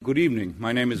Good evening.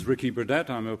 My name is Ricky Burdett.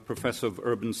 I'm a professor of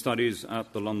urban studies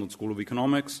at the London School of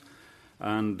Economics,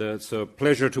 and it's a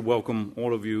pleasure to welcome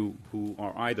all of you who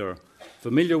are either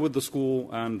familiar with the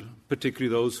school and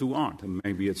particularly those who aren't. And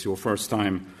maybe it's your first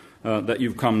time that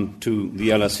you've come to the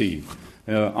LSE.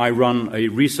 I run a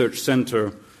research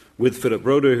center with Philip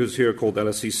Roeder, who's here, called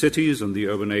LSE Cities and the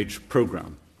Urban Age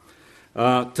Program.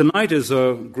 Tonight is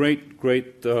a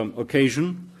great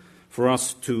occasion for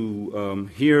us to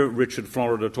hear Richard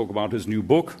Florida talk about his new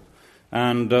book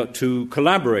and to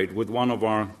collaborate with one of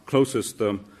our closest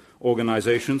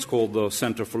organizations called the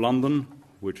Centre for London,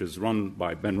 which is run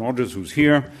by Ben Rogers, who's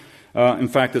here. In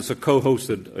fact, it's a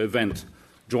co-hosted event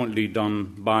jointly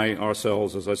done by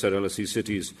ourselves, as I said, LSE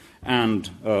Cities, and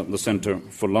the Centre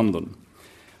for London.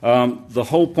 The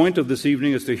whole point of this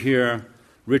evening is to hear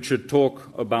Richard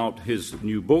talk about his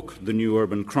new book, The New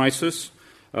Urban Crisis.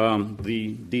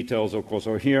 The details, of course,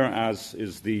 are here, as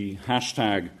is the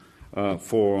hashtag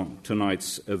for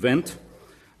tonight's event.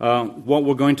 What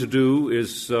we're going to do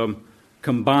is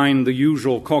combine the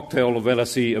usual cocktail of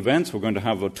LSE events. We're going to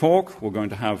have a talk, we're going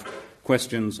to have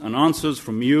questions and answers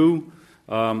from you,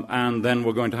 and then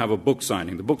we're going to have a book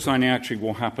signing. The book signing actually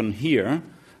will happen here.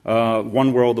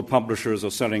 One World, the publishers,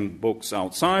 are selling books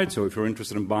outside, so if you're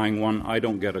interested in buying one, I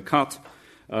don't get a cut.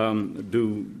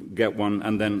 Do get one,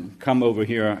 and then come over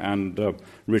here, and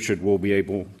Richard will be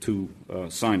able to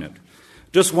sign it.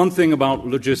 Just one thing about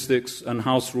logistics and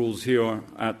house rules here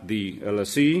at the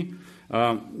LSE.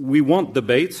 We want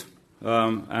debate,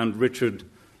 and Richard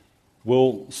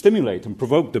will stimulate and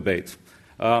provoke debate.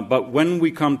 But when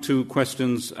we come to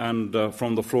questions and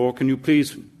from the floor, can you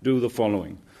please do the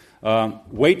following?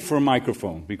 Wait for a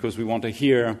microphone, because we want to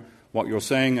hear what you're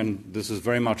saying, and this is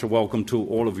very much a welcome to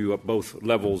all of you at both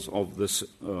levels of this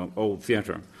old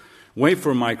theatre. Wait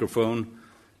for a microphone.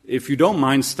 If you don't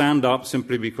mind, stand up,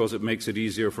 simply because it makes it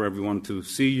easier for everyone to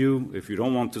see you. If you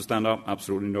don't want to stand up,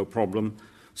 absolutely no problem.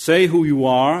 Say who you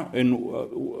are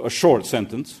in a short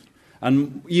sentence,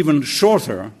 and even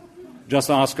shorter, just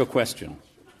ask a question.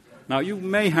 Now, you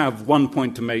may have one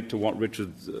point to make to what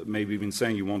Richard's maybe been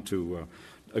saying. You want to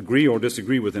agree or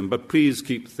disagree with him, but please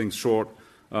keep things short.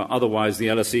 Otherwise, the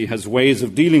LSE has ways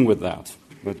of dealing with that.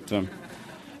 But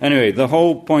anyway, the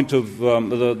whole point of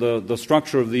the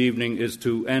structure of the evening is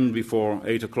to end before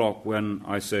 8 o'clock, when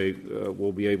I say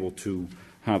we'll be able to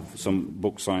have some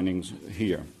book signings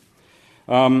here.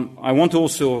 I want to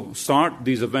also start,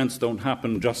 these events don't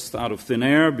happen just out of thin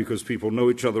air because people know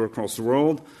each other across the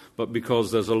world, but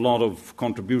because there's a lot of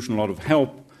contribution, a lot of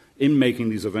help in making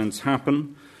these events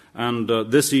happen. And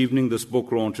this evening, this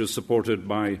book launch is supported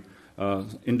by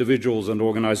individuals and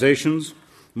organizations,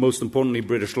 most importantly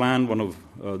British Land, one of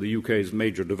the UK's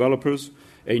major developers,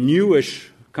 a newish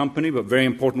company, but very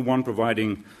important one,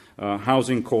 providing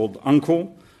housing called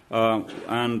Uncle,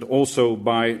 and also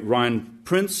by Ryan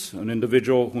Prince, an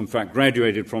individual who in fact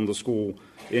graduated from the School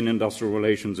in Industrial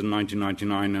Relations in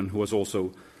 1999 and who has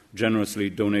also generously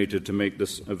donated to make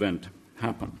this event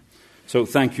happen. So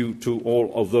thank you to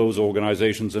all of those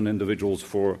organizations and individuals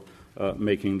for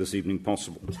making this evening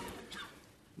possible.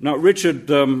 Now, Richard,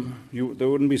 there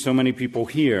wouldn't be so many people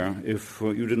here if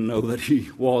you didn't know that he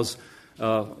was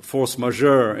force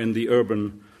majeure in the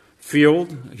urban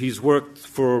field. He's worked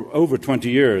for over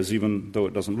 20 years, even though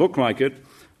it doesn't look like it,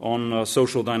 on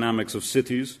social dynamics of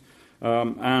cities,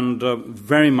 and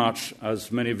very much,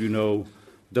 as many of you know,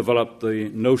 developed the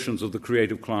notions of the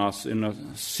creative class in a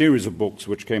series of books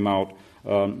which came out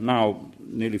now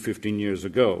nearly 15 years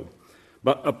ago.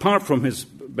 But apart from his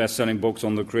best-selling books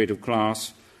on the creative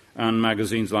class and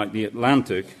magazines like The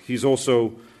Atlantic, he's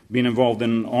also been involved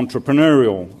in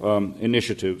entrepreneurial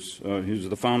initiatives. He's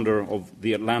the founder of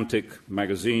The Atlantic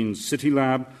magazine, City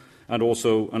Lab, and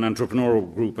also an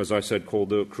entrepreneurial group, as I said, called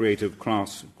the Creative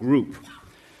Class Group.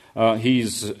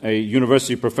 He's a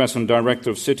university professor and director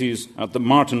of cities at the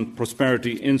Martin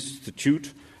Prosperity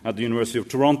Institute at the University of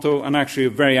Toronto, and actually a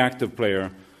very active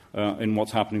player in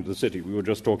what's happening to the city. We were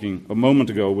just talking a moment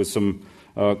ago with some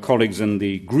colleagues in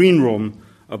the green room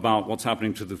about what's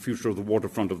happening to the future of the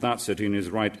waterfront of that city, and is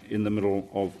right in the middle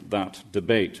of that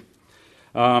debate.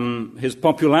 His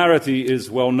popularity is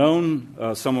well known.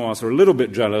 Some of us are a little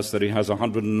bit jealous that he has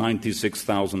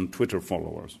 196,000 Twitter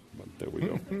followers, but there we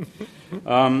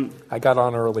go. I got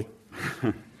on early.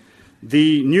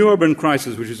 The New Urban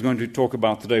Crisis, which he's going to talk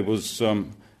about today, was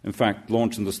in fact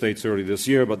launched in the States early this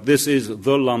year, but this is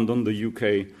the London, the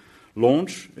UK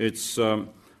launch. It's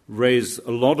raised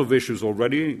a lot of issues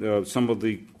already. Some of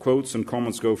the quotes and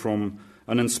comments go from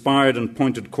an inspired and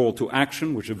pointed call to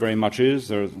action, which it very much is.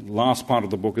 The last part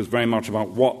of the book is very much about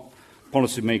what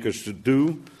policymakers should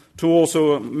do, to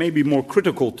also a maybe more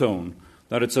critical tone,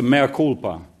 that it's a mea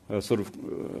culpa,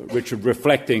 Richard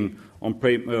reflecting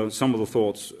on some of the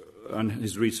thoughts and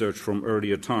his research from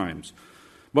earlier times.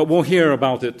 But we'll hear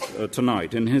about it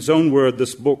tonight. In his own word,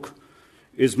 this book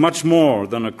is much more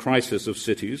than a crisis of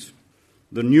cities.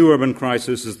 The new urban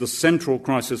crisis is the central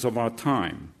crisis of our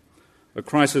time, a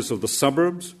crisis of the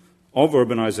suburbs, of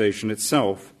urbanization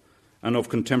itself, and of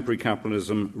contemporary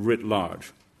capitalism writ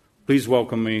large. Please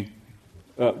join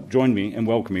me in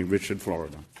welcoming Richard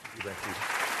Florida.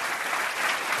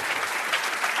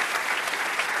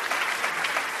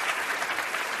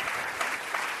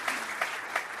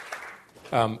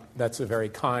 That's a very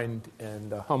kind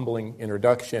and humbling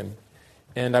introduction.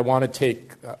 And I want to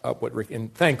take up what Ricky,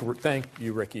 and thank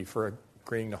you, Ricky, for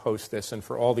agreeing to host this and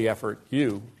for all the effort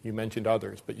you mentioned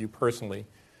others, but you personally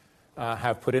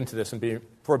have put into this and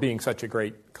for being such a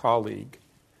great colleague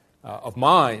of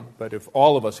mine, but of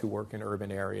all of us who work in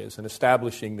urban areas and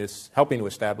helping to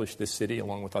establish this city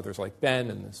along with others like Ben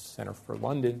and the Center for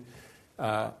London,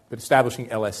 but establishing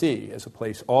LSE as a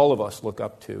place all of us look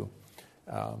up to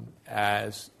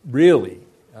as really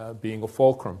being a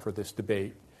fulcrum for this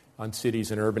debate on cities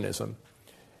and urbanism.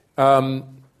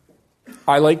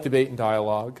 I like debate and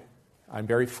dialogue. I'm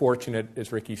very fortunate,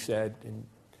 as Ricky said,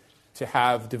 to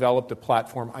have developed a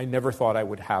platform. I never thought I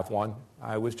would have one.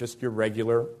 I was just your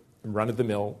regular,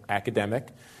 run-of-the-mill academic.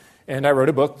 And I wrote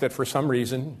a book that for some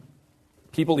reason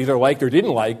people either liked or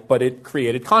didn't like, but it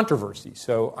created controversy.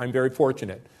 So I'm very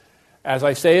fortunate. As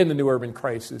I say in The New Urban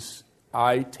Crisis,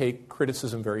 I take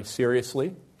criticism very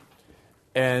seriously,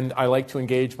 and I like to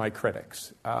engage my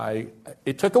critics.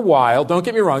 It took a while. Don't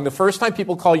get me wrong. The first time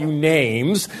people call you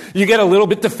names, you get a little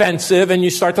bit defensive, and you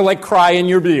start to cry in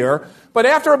your beer. But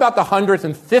after about the 100th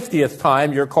and 50th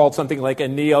time, you're called something like a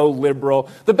neoliberal.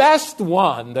 The best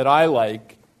one that I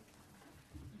like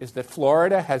is that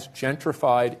Florida has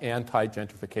gentrified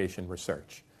anti-gentrification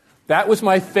research. That was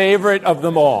my favorite of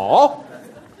them all.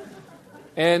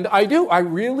 And I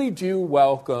really do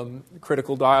welcome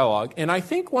critical dialogue. And I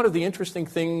think one of the interesting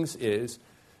things is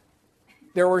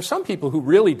there were some people who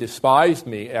really despised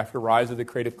me after Rise of the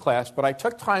Creative Class, but I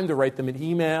took time to write them an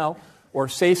email or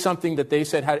say something that they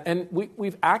said and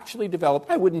we've actually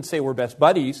developed, I wouldn't say we're best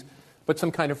buddies, but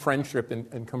some kind of friendship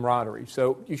and camaraderie.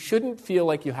 So you shouldn't feel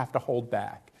like you have to hold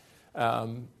back.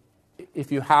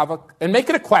 If you have and make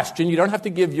it a question. You don't have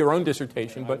to give your own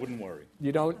dissertation, but I wouldn't worry.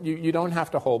 You don't have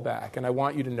to hold back, and I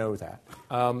want you to know that.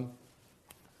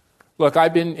 Look,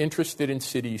 I've been interested in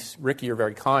cities. Ricky, you're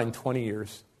very kind. 20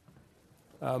 years.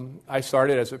 I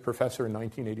started as a professor in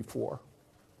 1984.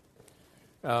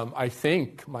 I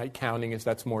think my counting is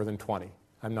that's more than 20.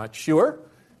 I'm not sure,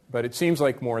 but it seems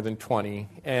like more than 20.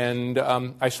 And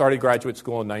I started graduate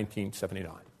school in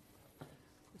 1979.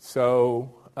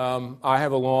 So I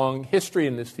have a long history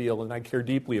in this field, and I care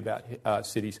deeply about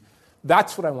cities.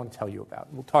 That's what I want to tell you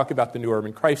about. We'll talk about the new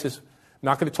urban crisis. I'm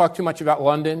not going to talk too much about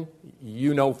London.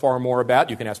 You know far more about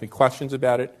it. You can ask me questions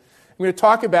about it. I'm going to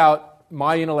talk about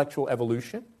my intellectual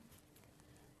evolution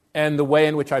and the way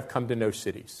in which I've come to know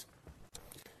cities.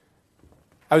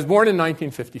 I was born in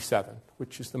 1957,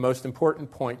 which is the most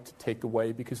important point to take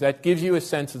away because that gives you a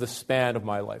sense of the span of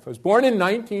my life. I was born in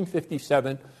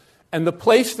 1957, and the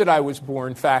place that I was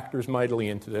born factors mightily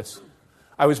into this.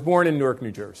 I was born in Newark,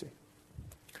 New Jersey.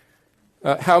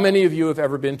 How many of you have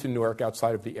ever been to Newark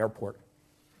outside of the airport?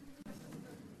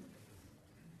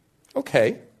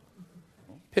 Okay.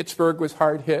 Pittsburgh was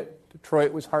hard hit.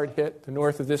 Detroit was hard hit. The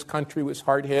north of this country was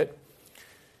hard hit.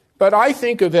 But I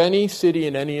think of any city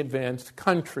in any advanced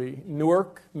country,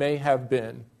 Newark may have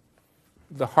been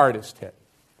the hardest hit.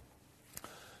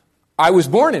 I was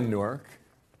born in Newark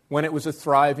when it was a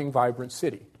thriving, vibrant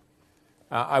city.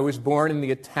 I was born in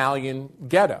the Italian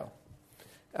ghetto.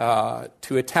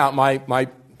 My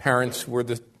parents were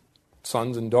the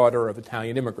sons and daughter of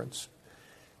Italian immigrants.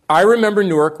 I remember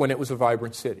Newark when it was a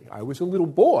vibrant city. I was a little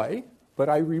boy, but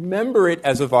I remember it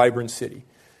as a vibrant city.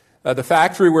 The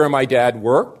factory where my dad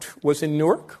worked was in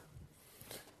Newark.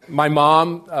 My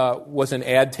mom was an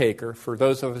ad taker. For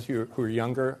those of us who are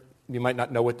younger, you might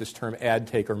not know what this term ad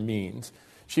taker means.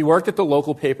 She worked at the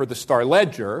local paper, the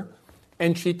Star-Ledger,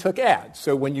 and she took ads.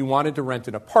 So when you wanted to rent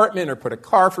an apartment or put a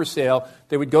car for sale,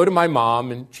 they would go to my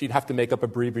mom, and she'd have to make up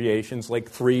abbreviations like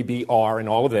 3BR and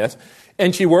all of this.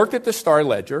 And she worked at the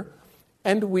Star-Ledger,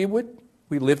 and we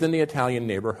lived in the Italian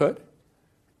neighborhood.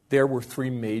 There were 3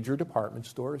 major department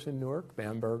stores in Newark,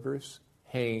 Bamberger's,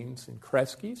 Hanes, and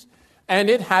Kresge's. And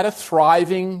it had a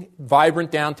thriving,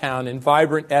 vibrant downtown and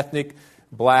vibrant ethnic,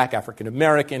 Black,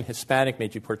 African-American, Hispanic,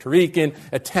 maybe Puerto Rican,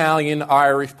 Italian,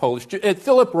 Irish, Polish.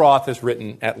 Philip Roth has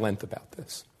written at length about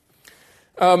this.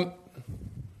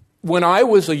 When I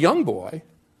was a young boy,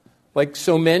 like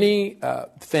so many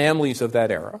families of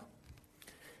that era,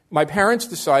 my parents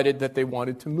decided that they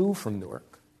wanted to move from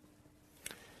Newark.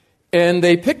 And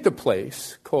they picked a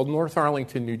place called North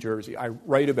Arlington, New Jersey. I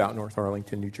write about North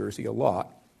Arlington, New Jersey a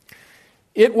lot.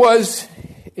 It was,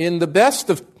 in the best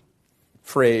of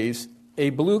phrase, a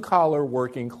blue-collar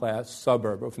working-class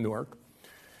suburb of Newark,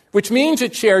 which means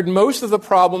it shared most of the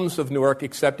problems of Newark,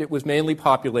 except it was mainly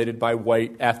populated by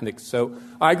white ethnics. So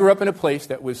I grew up in a place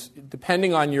that was,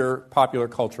 depending on your popular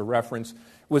culture reference,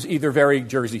 was either very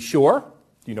Jersey Shore,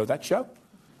 do you know that show?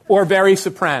 Or very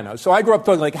Sopranos. So I grew up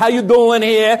talking like, how you doing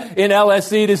here in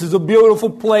LSE? This is a beautiful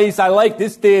place. I like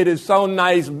this theater. It's so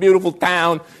nice, beautiful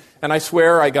town. And I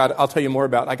swear I'll tell you more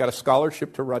about it. I got a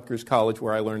scholarship to Rutgers College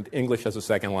where I learned English as a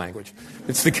second language.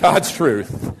 It's the God's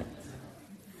truth.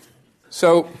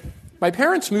 So my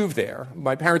parents moved there.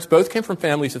 My parents both came from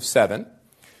families of 7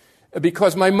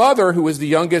 because my mother, who was the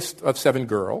youngest of 7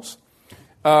 girls,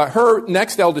 her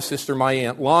next eldest sister, my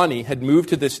Aunt Lonnie, had moved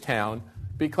to this town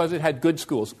because it had good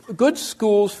schools. Good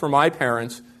schools for my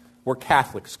parents were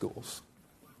Catholic schools.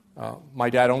 My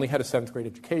dad only had a 7th grade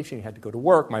education. He had to go to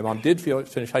work. My mom did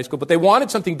finish high school, but they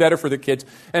wanted something better for their kids.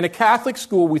 And a Catholic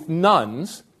school with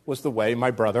nuns was the way.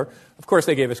 My brother, of course,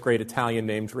 they gave us great Italian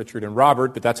names, Richard and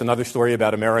Robert, but that's another story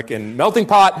about American melting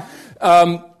pot.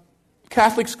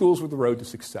 Catholic schools were the road to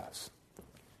success.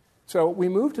 So we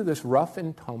moved to this rough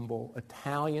and tumble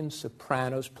Italian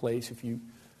Sopranos place. If you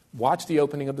watch the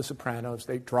opening of The Sopranos,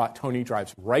 Tony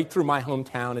drives right through my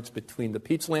hometown. It's between the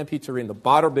Pizza Land Pizzeria and the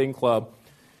Bada Bing Club.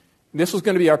 This was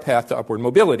going to be our path to upward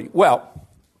mobility. Well,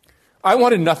 I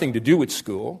wanted nothing to do with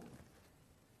school.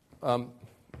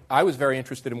 I was very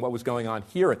interested in what was going on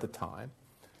here at the time.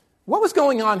 What was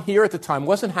going on here at the time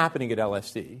wasn't happening at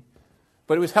LSE,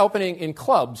 but it was happening in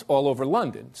clubs all over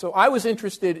London. So I was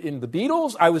interested in the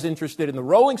Beatles. I was interested in the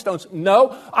Rolling Stones.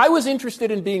 No, I was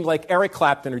interested in being like Eric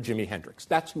Clapton or Jimi Hendrix.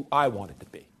 That's who I wanted to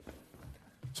be.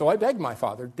 So I begged my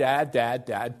father,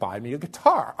 Dad, buy me a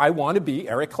guitar. I want to be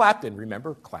Eric Clapton.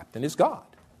 Remember, Clapton is God.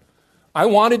 I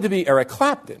wanted to be Eric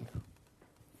Clapton.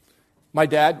 My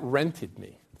dad rented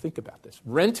me, think about this,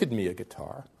 rented me a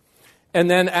guitar. And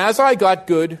then as I got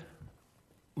good,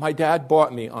 my dad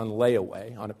bought me on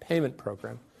layaway, on a payment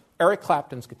program, Eric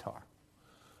Clapton's guitar.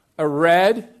 A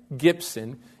red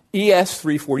Gibson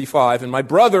ES-345, and my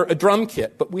brother a drum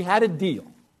kit, but we had a deal.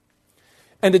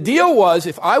 And the deal was,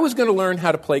 if I was going to learn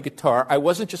how to play guitar, I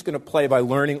wasn't just going to play by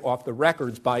learning off the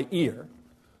records by ear.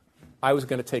 I was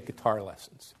going to take guitar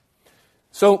lessons.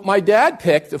 So my dad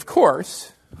picked, of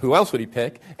course, who else would he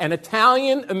pick? An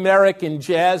Italian-American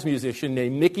jazz musician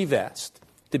named Mickey Vest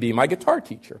to be my guitar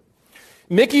teacher.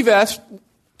 Mickey Vest's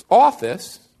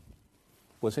office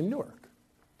was in Newark.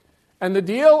 And the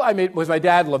deal I made was my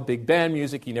dad loved big band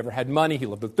music. He never had money. He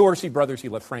loved the Dorsey Brothers. He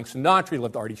loved Frank Sinatra. He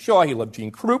loved Artie Shaw. He loved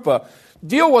Gene Krupa. The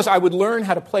deal was I would learn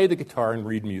how to play the guitar and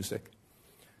read music.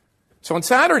 So on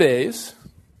Saturdays,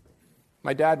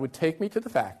 my dad would take me to the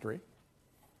factory.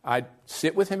 I'd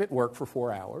sit with him at work for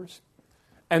 4 hours.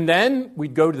 And then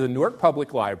we'd go to the Newark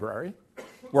Public Library,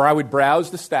 where I would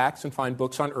browse the stacks and find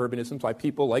books on urbanism by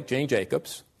people like Jane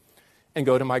Jacobs, and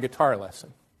go to my guitar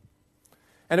lesson.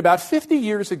 And about 50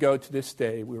 years ago to this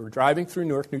day, we were driving through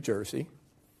Newark, New Jersey,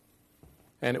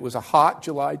 and it was a hot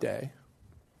July day,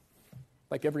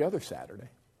 like every other Saturday,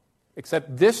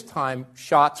 except this time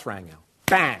shots rang out.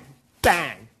 Bang,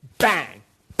 bang, bang,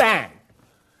 bang.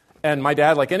 And my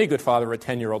dad, like any good father of a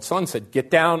 10-year-old son, said, get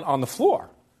down on the floor.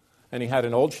 And he had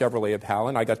an old Chevrolet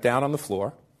Impala. I got down on the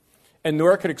floor, and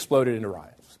Newark had exploded into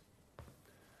riots.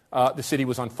 The city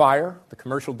was on fire. The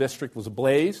commercial district was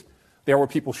ablaze. There were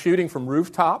people shooting from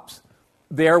rooftops.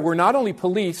 There were not only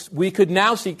police, we could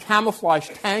now see camouflage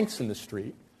tanks in the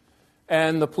street.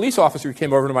 And the police officer who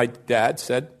came over to my dad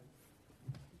said,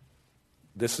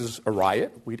 this is a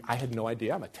riot. I had no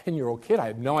idea. I'm a 10-year-old kid. I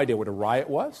had no idea what a riot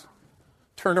was.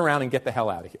 Turn around and get the hell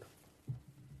out of here.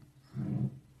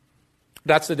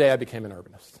 That's the day I became an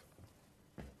urbanist.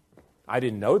 I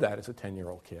didn't know that as a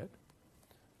 10-year-old kid.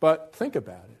 But think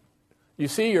about it. You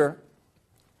see your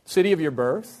city of your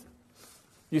birth.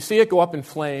 You see it go up in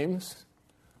flames.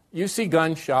 You see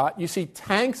gunshot. You see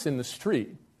tanks in the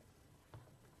street.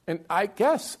 And I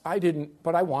guess I didn't,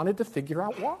 but I wanted to figure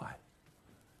out why.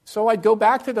 So I'd go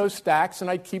back to those stacks and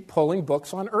I'd keep pulling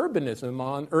books on urbanism,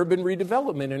 on urban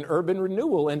redevelopment and urban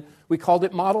renewal. And we called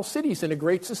it Model Cities in a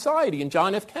Great Society and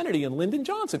John F. Kennedy and Lyndon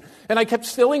Johnson. And I kept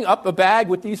filling up a bag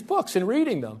with these books and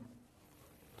reading them.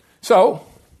 So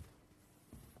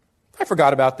I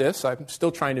forgot about this. I'm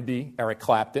still trying to be Eric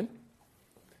Clapton.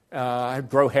 I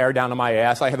grow hair down to my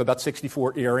ass. I have about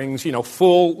 64 earrings,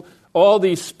 full all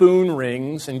these spoon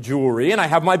rings and jewelry, and I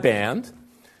have my band.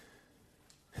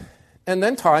 And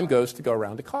then time goes to go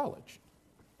around to college.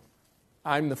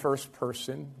 I'm the first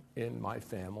person in my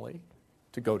family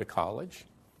to go to college.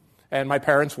 And my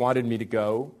parents wanted me to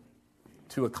go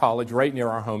to a college right near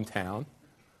our hometown.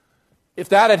 If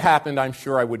that had happened, I'm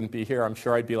sure I wouldn't be here. I'm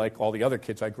sure I'd be like all the other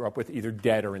kids I grew up with, either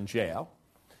dead or in jail.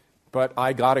 But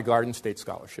I got a Garden State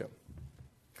Scholarship.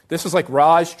 This is like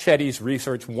Raj Chetty's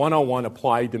Research 101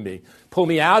 applied to me. Pull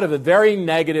me out of a very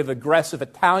negative, aggressive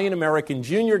Italian-American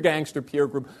junior gangster peer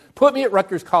group, put me at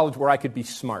Rutgers College where I could be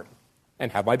smart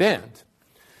and have my band.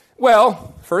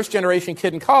 Well, first-generation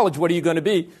kid in college, what are you going to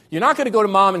be? You're not going to go to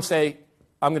mom and say,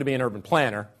 I'm going to be an urban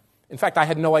planner. In fact, I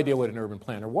had no idea what an urban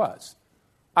planner was.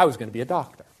 I was going to be a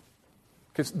doctor.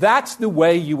 Because that's the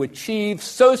way you achieve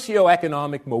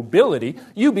socioeconomic mobility.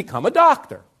 You become a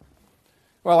doctor.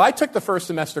 Well, I took the first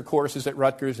semester courses at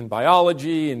Rutgers in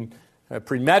biology and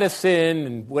pre-medicine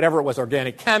and whatever it was,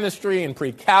 organic chemistry and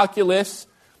pre-calculus,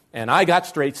 and I got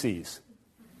straight C's.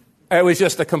 It was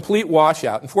just a complete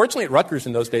washout. Unfortunately, at Rutgers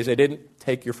in those days, they didn't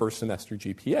take your first semester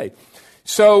GPA.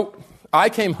 So I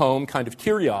came home kind of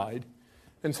teary-eyed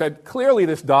and said, clearly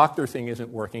this doctor thing isn't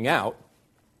working out.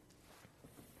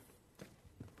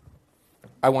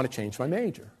 I want to change my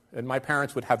major. And my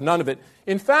parents would have none of it.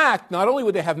 In fact, not only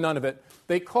would they have none of it,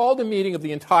 they called a meeting of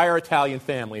the entire Italian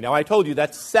family. Now, I told you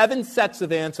that's 7 sets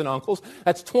of aunts and uncles.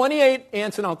 That's 28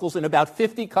 aunts and uncles and about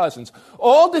 50 cousins.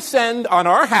 All descend on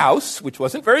our house, which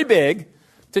wasn't very big,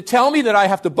 to tell me that I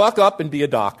have to buck up and be a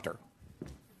doctor.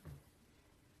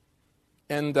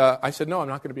 And I said, no, I'm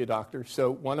not going to be a doctor.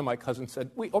 So one of my cousins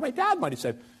said, my dad might have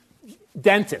said,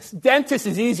 dentist. Dentist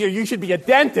is easier. You should be a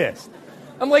dentist.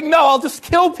 I'm like, no, I'll just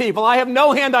kill people. I have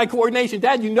no hand-eye coordination.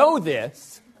 Dad, you know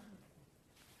this.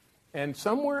 And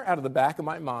somewhere out of the back of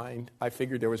my mind, I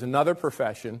figured there was another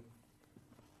profession.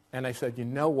 And I said, you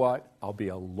know what? I'll be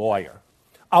a lawyer.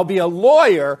 I'll be a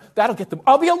lawyer. That'll get them.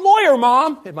 I'll be a lawyer,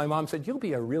 Mom. And my mom said, you'll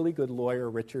be a really good lawyer,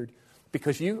 Richard,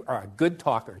 because you are a good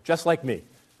talker, just like me.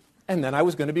 And then I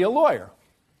was going to be a lawyer.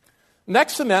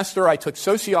 Next semester, I took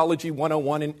Sociology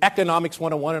 101 and Economics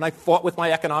 101, and I fought with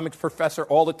my economics professor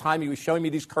all the time. He was showing me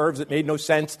these curves that made no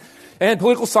sense, and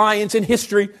political science and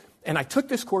history. And I took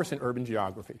this course in urban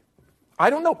geography. I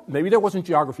don't know, maybe there wasn't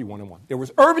Geography 101. There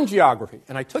was urban geography,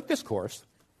 and I took this course.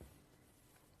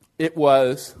 It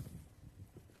was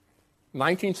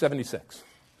 1976.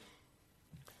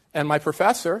 And my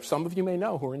professor, some of you may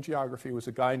know who are in geography, was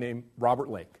a guy named Robert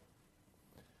Lake.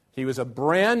 He was a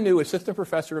brand new assistant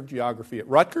professor of geography at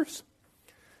Rutgers,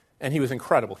 and he was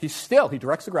incredible. He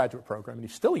directs the graduate program, and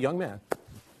he's still a young man.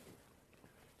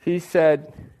 He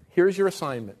said, here's your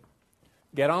assignment.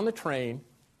 Get on the train,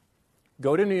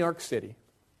 go to New York City,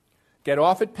 get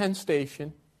off at Penn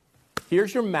Station,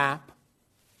 here's your map,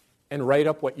 and write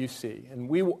up what you see.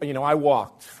 And I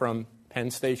walked from Penn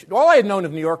Station. All I had known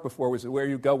of New York before was where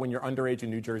you go when you're underage in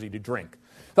New Jersey to drink.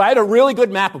 So I had a really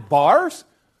good map of bars,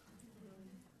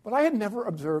 but I had never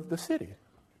observed the city.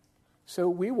 So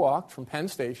we walked from Penn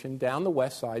Station down the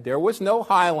west side. There was no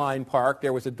High Line Park.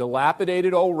 There was a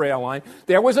dilapidated old rail line.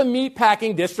 There was a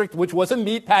meatpacking district, which was a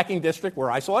meatpacking district where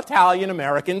I saw Italian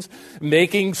Americans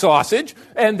making sausage.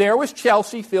 And there was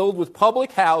Chelsea filled with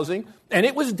public housing. And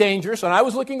it was dangerous. And I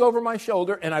was looking over my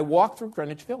shoulder, and I walked through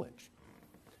Greenwich Village.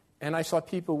 And I saw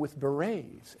people with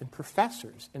berets and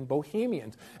professors and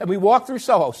bohemians. And we walked through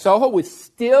Soho. Soho was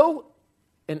still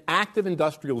an active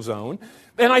industrial zone,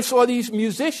 and I saw these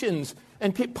musicians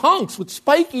and punks with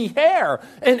spiky hair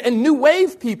and new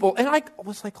wave people, and I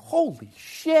was like, holy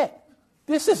shit,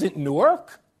 this isn't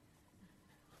Newark.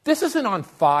 This isn't on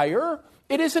fire.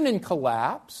 It isn't in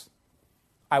collapse.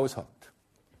 I was hooked.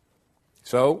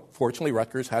 So, fortunately,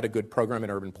 Rutgers had a good program in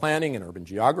urban planning and urban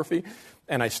geography,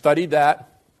 and I studied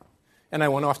that, and I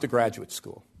went off to graduate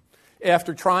school.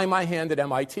 After trying my hand at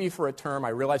MIT for a term, I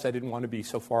realized I didn't want to be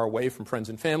so far away from friends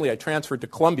and family. I transferred to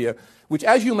Columbia, which,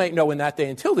 as you might know, in that day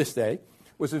until this day,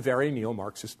 was a very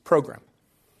neo-Marxist program.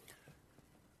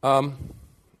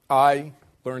 I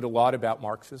learned a lot about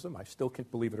Marxism. I still,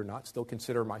 believe it or not, still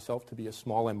consider myself to be a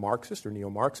small M Marxist or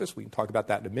neo-Marxist. We can talk about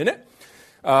that in a minute.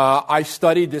 I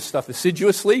studied this stuff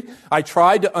assiduously. I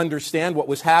tried to understand what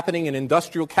was happening in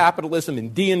industrial capitalism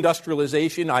and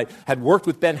deindustrialization. I had worked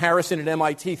with Ben Harrison at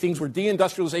MIT. Things were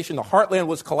deindustrialization. The heartland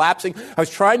was collapsing. I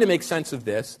was trying to make sense of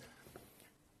this.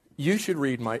 You shouldn't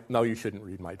read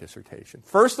my dissertation.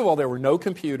 First of all, there were no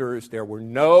computers. There were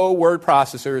no word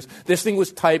processors. This thing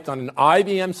was typed on an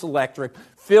IBM Selectric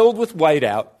filled with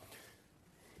whiteout.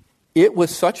 It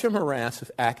was such a morass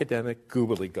of academic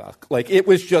gobbledygook. Like, it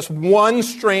was just one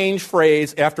strange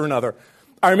phrase after another.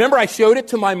 I remember I showed it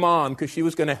to my mom because she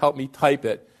was going to help me type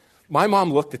it. My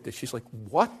mom looked at this. She's like,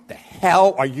 what the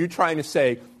hell are you trying to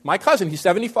say? My cousin, he's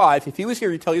 75. If he was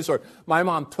here, he'd tell you a story. My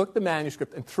mom took the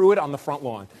manuscript and threw it on the front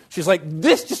lawn. She's like,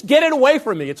 just get it away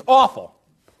from me. It's awful.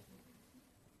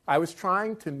 I was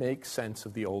trying to make sense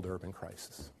of the old urban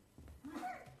crisis.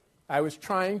 I was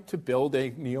trying to build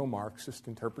a neo-Marxist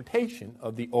interpretation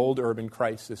of the old urban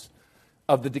crisis,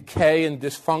 of the decay and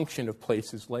dysfunction of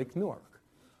places like Newark.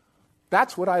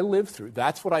 That's what I lived through.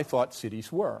 That's what I thought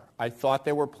cities were. I thought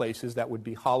there were places that would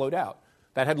be hollowed out,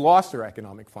 that had lost their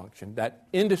economic function, that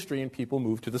industry and people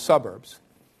moved to the suburbs.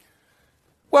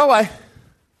 Well,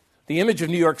 the image of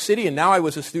New York City, and now I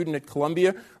was a student at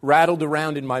Columbia, rattled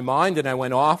around in my mind, and I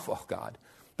went off. Oh, God.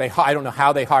 I don't know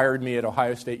how they hired me at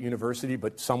Ohio State University,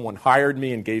 but someone hired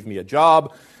me and gave me a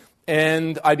job.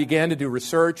 And I began to do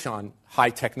research on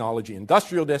high-technology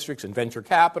industrial districts and venture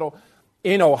capital.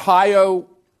 In Ohio,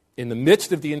 in the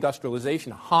midst of the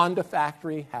industrialization, a Honda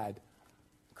factory had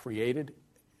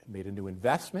made a new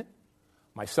investment.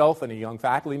 Myself and a young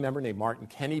faculty member named Martin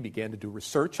Kenny began to do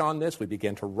research on this. We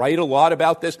began to write a lot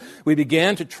about this. We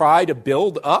began to try to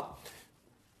build up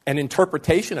an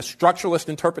interpretation, a structuralist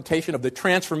interpretation of the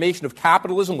transformation of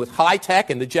capitalism with high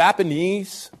tech and the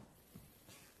Japanese.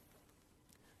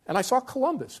 And I saw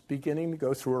Columbus beginning to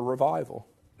go through a revival.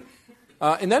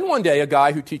 And then one day, a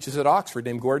guy who teaches at Oxford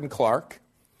named Gordon Clark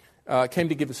came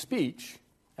to give a speech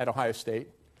at Ohio State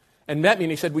and met me,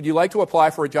 and he said, would you like to apply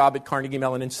for a job at Carnegie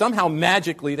Mellon? And somehow,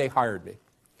 magically, they hired me.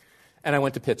 And I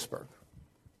went to Pittsburgh.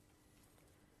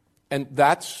 And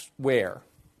that's where,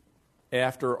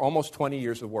 after almost 20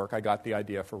 years of work, I got the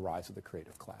idea for Rise of the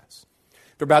Creative Class.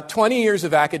 After about 20 years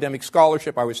of academic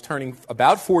scholarship, I was turning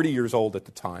about 40 years old at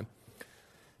the time,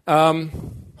 and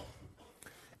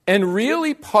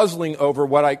really puzzling over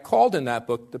what I called in that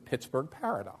book the Pittsburgh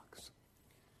paradox.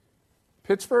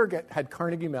 Pittsburgh had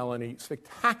Carnegie Mellon, a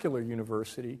spectacular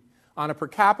university, on a per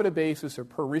capita basis or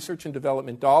per research and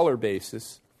development dollar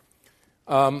basis,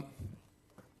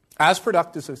 as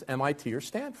productive as MIT or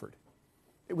Stanford.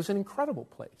 It was an incredible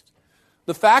place.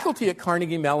 The faculty at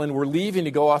Carnegie Mellon were leaving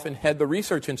to go off and head the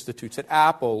research institutes at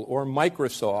Apple or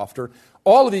Microsoft or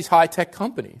all of these high-tech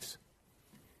companies.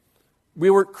 We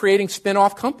were creating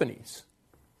spin-off companies.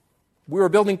 We were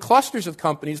building clusters of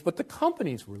companies, but the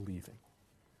companies were leaving.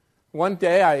 One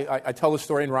day, I tell the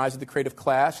story in Rise of the Creative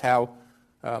Class how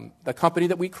the company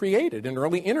that we created, an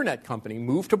early internet company,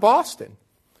 moved to Boston.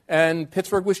 And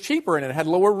Pittsburgh was cheaper, and it had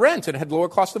lower rent, and it had lower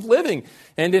cost of living,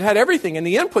 and it had everything, and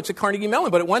the inputs at Carnegie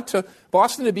Mellon, but it went to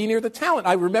Boston to be near the talent.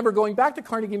 I remember going back to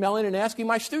Carnegie Mellon and asking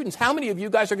my students, how many of you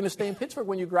guys are going to stay in Pittsburgh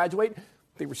when you graduate?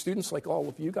 They were students like all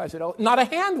of you guys at Not a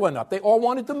hand went up. They all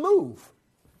wanted to move.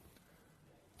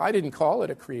 I didn't call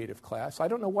it a creative class. I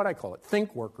don't know what I call it.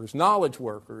 Think workers, knowledge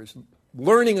workers,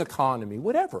 learning economy,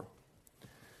 whatever.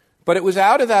 But it was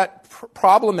out of that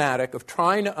problematic of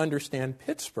trying to understand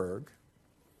Pittsburgh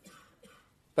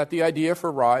that the idea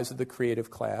for Rise of the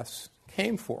Creative Class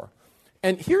came for.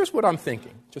 And here's what I'm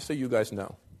thinking, just so you guys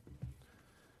know.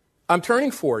 I'm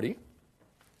turning 40.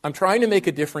 I'm trying to make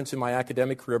a difference in my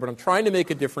academic career, but I'm trying to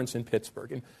make a difference in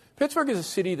Pittsburgh. And Pittsburgh is a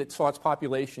city that saw its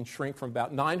population shrink from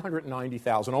about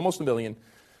 990,000, almost a million,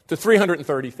 to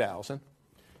 330,000.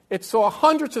 It saw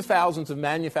hundreds of thousands of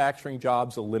manufacturing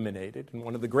jobs eliminated, and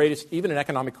one of the greatest, even an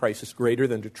economic crisis greater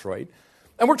than Detroit.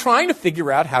 And we're trying to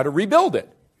figure out how to rebuild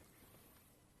it.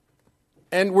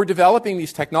 And we're developing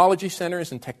these technology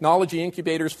centers and technology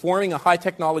incubators, forming a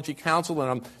high-technology council, and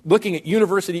I'm looking at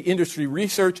university industry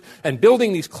research and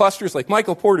building these clusters, like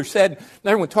Michael Porter said.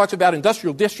 Everyone talks about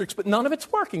industrial districts, but none of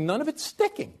it's working. None of it's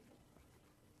sticking.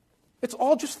 It's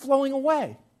all just flowing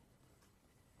away.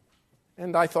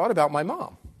 And I thought about my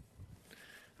mom.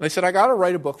 And I said, I got to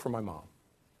write a book for my mom.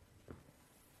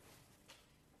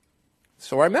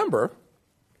 So I remember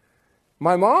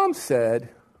my mom said,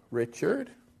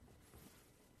 Richard,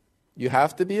 you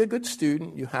have to be a good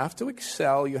student. You have to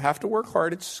excel. You have to work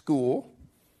hard at school.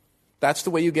 That's the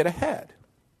way you get ahead.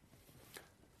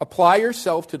 Apply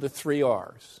yourself to the 3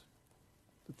 R's.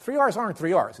 The 3 R's aren't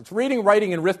 3 R's. It's reading,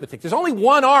 writing, and arithmetic. There's only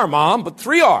 1 R, Mom, but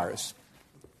 3 R's.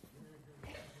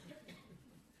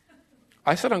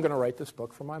 I said, I'm going to write this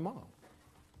book for my mom.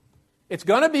 It's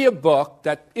going to be a book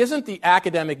that isn't the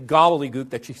academic gobbledygook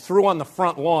that she threw on the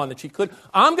front lawn that she could.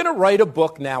 I'm going to write a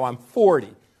book now. I'm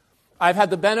 40. I've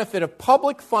had the benefit of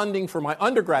public funding for my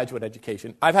undergraduate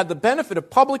education. I've had the benefit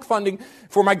of public funding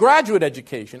for my graduate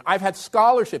education. I've had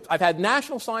scholarships. I've had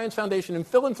National Science Foundation and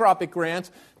philanthropic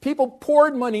grants. People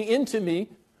poured money into me.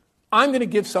 I'm going to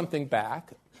give something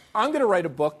back. I'm going to write a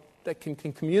book that can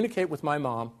communicate with my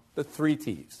mom the 3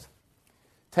 T's.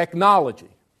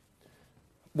 Technology,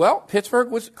 Well,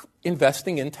 Pittsburgh was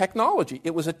investing in technology.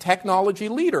 It was a technology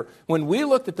leader. When we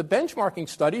looked at the benchmarking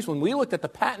studies, when we looked at the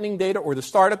patenting data or the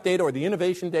startup data or the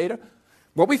innovation data,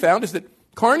 what we found is that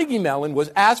Carnegie Mellon was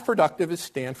as productive as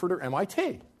Stanford or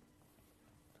MIT.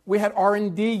 We had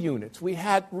R&D units. We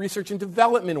had research and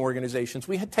development organizations.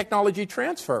 We had technology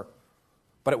transfer.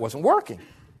 But it wasn't working.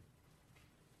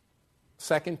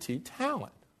 Second T,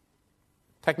 talent.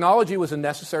 Technology was a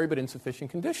necessary but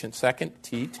insufficient condition. Second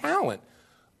T, talent.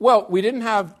 Well, we didn't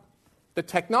have the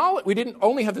technology. We didn't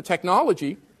only have the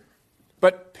technology,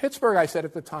 but Pittsburgh, I said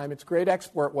at the time, its great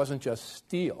export wasn't just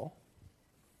steel.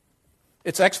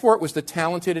 Its export was the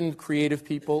talented and creative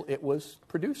people it was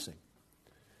producing.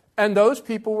 And those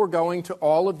people were going to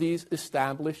all of these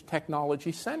established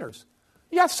technology centers.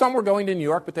 Yes, some were going to New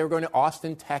York, but they were going to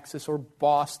Austin, Texas, or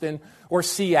Boston, or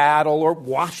Seattle, or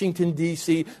Washington,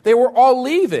 D.C. They were all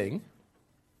leaving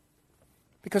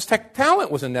because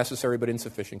talent was a necessary but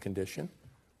insufficient condition.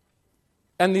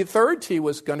 And the third T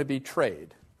was going to be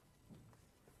trade.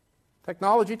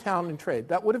 Technology, talent, and trade.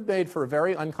 That would have made for a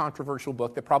very uncontroversial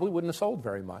book that probably wouldn't have sold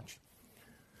very much.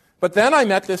 But then I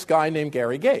met this guy named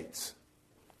Gary Gates.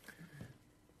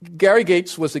 Gary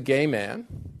Gates was a gay man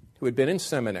who had been in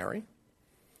seminary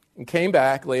and came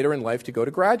back later in life to go to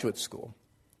graduate school.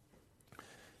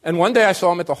 And one day I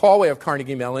saw him at the hallway of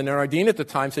Carnegie Mellon, and our dean at the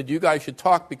time said, "You guys should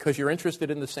talk because you're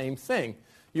interested in the same thing.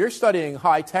 You're studying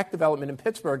high-tech development in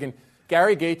Pittsburgh, and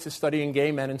Gary Gates is studying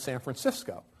gay men in San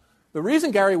Francisco." The reason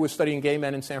Gary was studying gay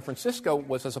men in San Francisco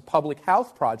was as a public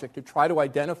health project to try to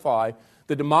identify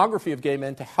the demography of gay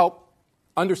men to help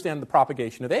understand the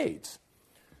propagation of AIDS.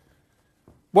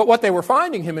 But what they were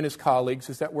finding, him and his colleagues,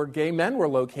 is that where gay men were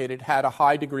located had a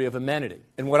high degree of amenity.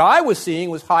 And what I was seeing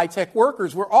was high-tech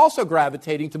workers were also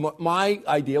gravitating to what my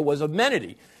idea was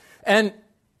amenity. And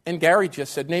Gary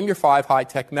just said, "Name your 5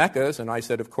 high-tech meccas." And I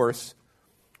said, of course,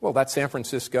 well, that's San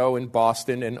Francisco and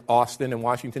Boston and Austin and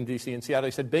Washington, D.C. and Seattle.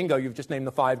 He said, "Bingo, you've just named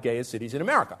the 5 gayest cities in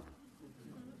America."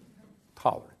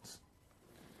 Tolerance.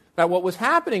 Now, what was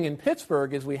happening in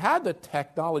Pittsburgh is we had the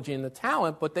technology and the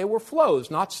talent, but they were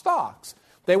flows, not stocks.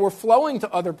 They were flowing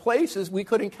to other places. We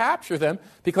couldn't capture them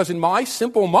because in my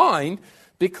simple mind,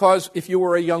 because if you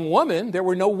were a young woman, there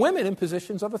were no women in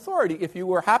positions of authority. If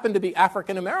you happened to be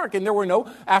African American, there were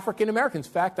no African Americans.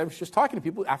 In fact, I was just talking to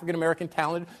people, African American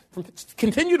talented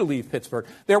continue to leave Pittsburgh.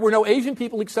 There were no Asian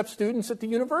people except students at the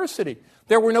university.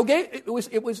 There were no gay. It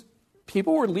was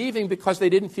people were leaving because they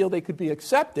didn't feel they could be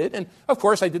accepted. And of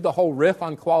course, I did the whole riff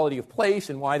on quality of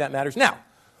place and why that matters. Now,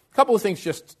 a couple of things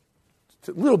just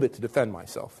a little bit to defend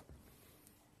myself.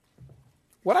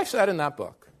 What I said in that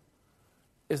book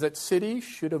is that cities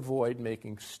should avoid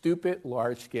making stupid,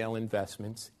 large-scale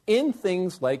investments in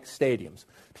things like stadiums.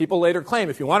 People later claim,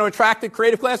 if you want to attract the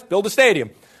creative class, build a stadium.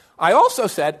 I also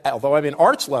said, although I'm an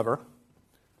arts lover,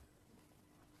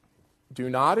 do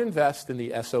not invest in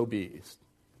the SOBs.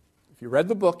 If you read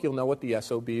the book, you'll know what the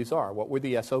SOBs are. What were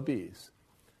the SOBs?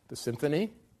 The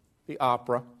symphony, the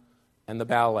opera, and the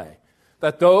ballet.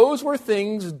 That those were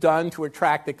things done to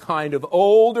attract the kind of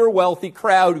older, wealthy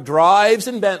crowd who drives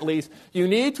in Bentleys. You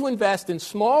need to invest in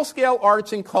small-scale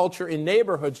arts and culture in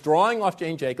neighborhoods, drawing off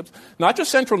Jane Jacobs, not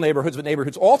just central neighborhoods, but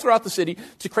neighborhoods all throughout the city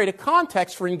to create a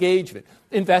context for engagement.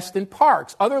 Invest in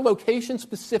parks, other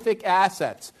location-specific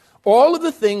assets, all of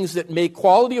the things that make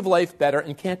quality of life better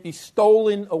and can't be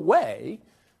stolen away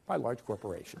by large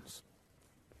corporations.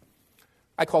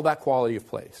 I call that quality of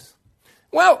place.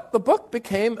 Well, the book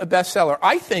became a bestseller.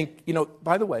 I think,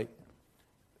 by the way,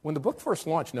 when the book first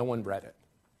launched, no one read it.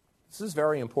 This is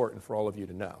very important for all of you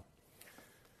to know.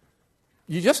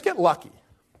 You just get lucky.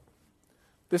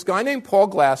 This guy named Paul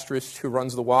Glastrich, who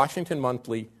runs the Washington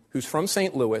Monthly, who's from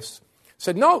St. Louis,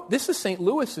 said, no, this is St.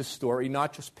 Louis's story,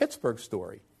 not just Pittsburgh's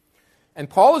story. And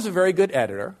Paul is a very good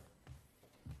editor,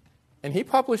 and he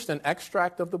published an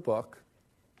extract of the book,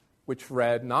 which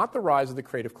read not The Rise of the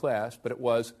Creative Class, but it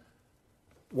was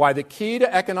why the key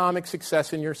to economic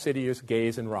success in your city is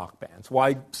gays and rock bands.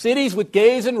 Why cities with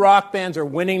gays and rock bands are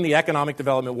winning the economic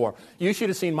development war. You should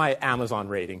have seen my Amazon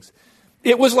ratings.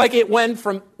 It was like it went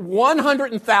from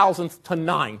 100,000th to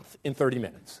 9th in 30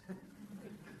 minutes.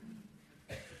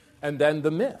 And then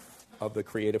the myth of the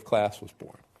creative class was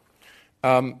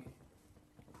born.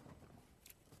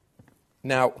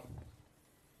 Now,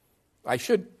 I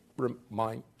should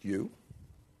remind you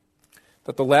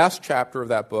that the last chapter of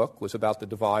that book was about the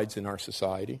divides in our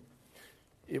society.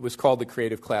 It was called The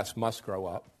Creative Class Must Grow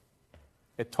Up.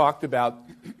 It talked about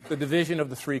the division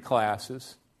of the 3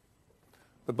 classes.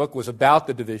 The book was about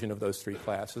the division of those 3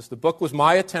 classes. The book was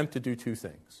my attempt to do 2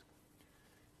 things.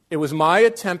 It was my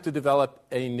attempt to develop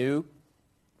a new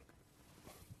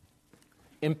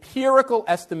empirical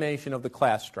estimation of the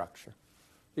class structure.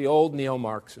 The old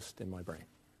neo-Marxist in my brain.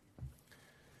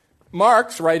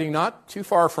 Marx, writing not too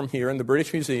far from here in the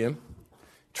British Museum,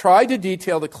 tried to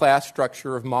detail the class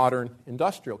structure of modern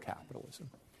industrial capitalism.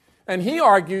 And he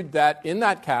argued that in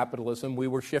that capitalism, we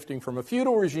were shifting from a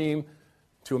feudal regime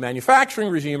to a manufacturing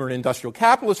regime or an industrial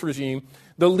capitalist regime.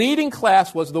 The leading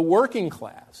class was the working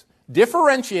class,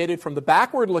 differentiated from the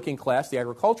backward-looking class, the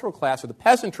agricultural class, or the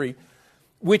peasantry,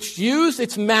 which used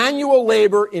its manual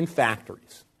labor in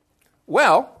factories.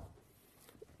 Well,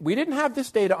 we didn't have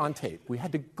this data on tape. We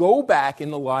had to go back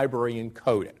in the library and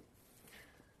code it.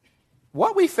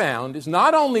 What we found is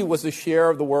not only was the share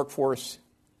of the workforce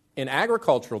in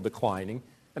agricultural declining,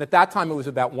 and at that time it was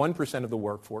about 1% of the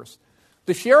workforce,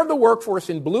 the share of the workforce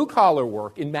in blue-collar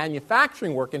work, in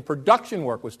manufacturing work, in production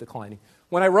work was declining.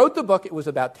 When I wrote the book, it was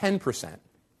about 10%.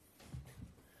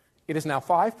 It is now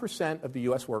 5% of the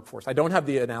U.S. workforce. I don't have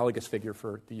the analogous figure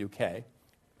for the UK.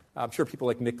 I'm sure people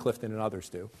like Nick Clifton and others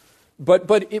do.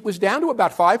 But it was down to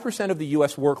about 5% of the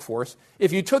U.S. workforce.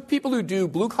 If you took people who do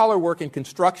blue-collar work in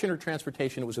construction or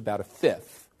transportation, it was about a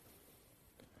fifth.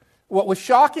 What was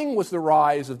shocking was the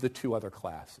rise of the two other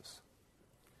classes.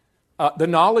 The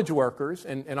knowledge workers,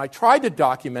 and I tried to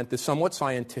document this somewhat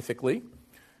scientifically,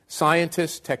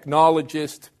 scientists,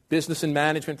 technologists, business and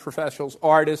management professionals,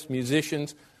 artists,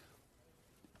 musicians,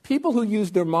 people who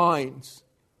used their minds,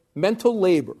 mental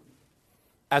labor,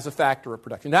 as a factor of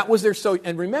production. That was their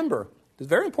and remember, it's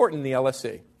very important in the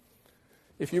LSE.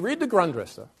 If you read the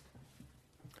Grundrisse,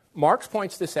 Marx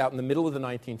points this out in the middle of the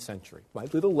 19th century. My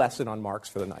little lesson on Marx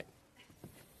for the night.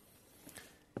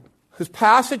 His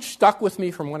passage stuck with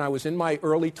me from when I was in my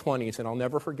early 20s, and I'll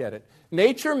never forget it.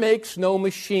 Nature makes no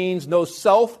machines, no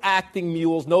self-acting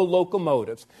mules, no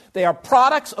locomotives. They are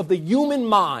products of the human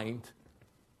mind,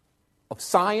 of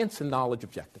science and knowledge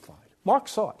objectified.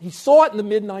 Marx saw it. He saw it in the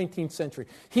mid-19th century.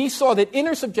 He saw that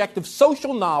intersubjective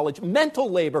social knowledge, mental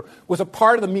labor, was a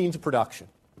part of the means of production.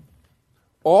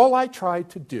 All I tried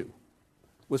to do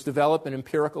was develop an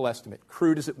empirical estimate.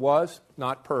 Crude as it was,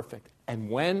 not perfect. And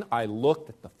when I looked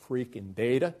at the freaking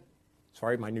data,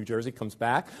 sorry, my New Jersey comes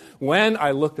back. When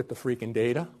I looked at the freaking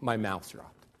data, my mouth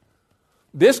dropped.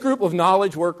 This group of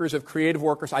knowledge workers, of creative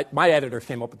workers, my editor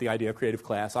came up with the idea of creative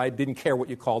class. I didn't care what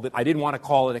you called it. I didn't want to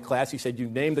call it a class. He said, you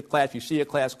name the class, you see a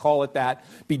class, call it that,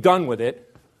 be done with it.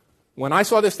 When I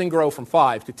saw this thing grow from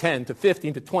 5 to 10 to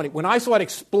 15 to 20, when I saw it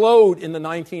explode in the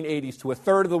 1980s to a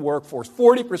third of the workforce,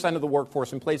 40% of the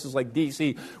workforce in places like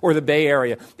D.C. or the Bay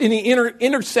Area, in the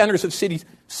inner centers of cities,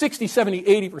 60, 70,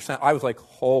 80%, I was like,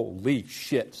 holy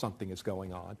shit, something is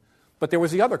going on. But there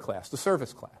was the other class, the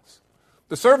service class.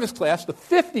 The service class, the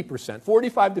 50%,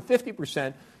 45 to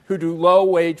 50%, who do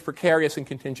low-wage, precarious, and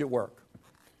contingent work.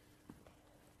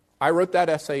 I wrote that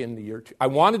essay in the year I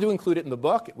wanted to include it in the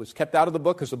book. It was kept out of the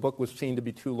book because the book was seen to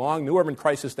be too long. New Urban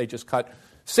Crisis, they just cut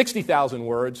 60,000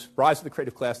 words. Rise of the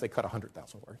Creative Class, they cut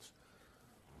 100,000 words.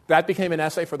 That became an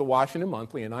essay for the Washington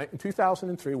Monthly in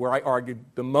 2003 where I argued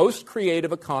the most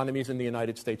creative economies in the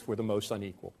United States were the most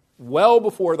unequal, well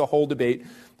before the whole debate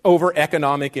over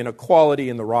economic inequality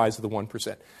and the rise of the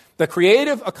 1%. The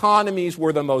creative economies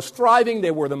were the most thriving,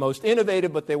 they were the most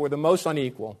innovative, but they were the most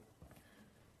unequal.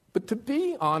 But to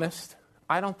be honest,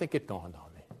 I don't think it dawned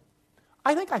on me.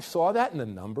 I think I saw that in the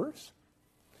numbers.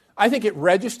 I think it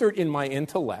registered in my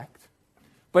intellect,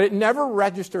 but it never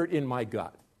registered in my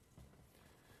gut.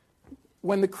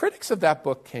 When the critics of that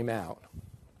book came out,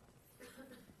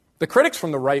 the critics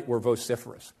from the right were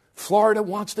vociferous. Florida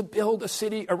wants to build a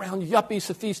city around yuppies,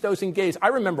 sophistos, and gays. I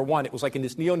remember one, it was like in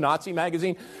this neo-Nazi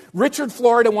magazine. Richard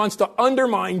Florida wants to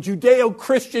undermine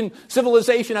Judeo-Christian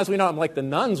civilization as we know it. I'm like, the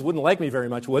nuns wouldn't like me very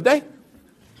much, would they?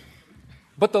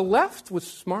 But the left was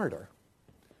smarter.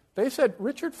 They said,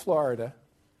 Richard Florida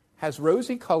has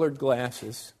rosy-colored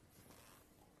glasses.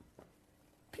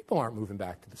 People aren't moving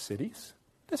back to the cities.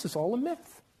 This is all a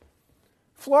myth.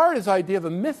 Florida's idea of a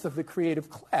myth of the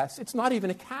creative class, it's not even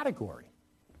a category.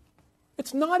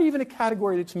 It's not even a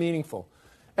category that's meaningful.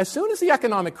 As soon as the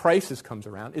economic crisis comes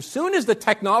around, as soon as the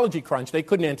technology crunch, they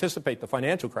couldn't anticipate the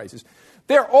financial crisis,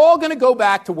 they're all going to go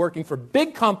back to working for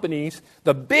big companies,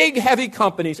 the big, heavy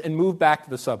companies, and move back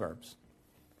to the suburbs.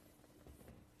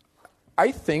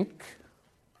 I think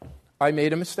I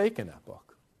made a mistake in that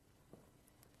book.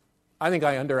 I think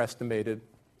I underestimated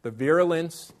the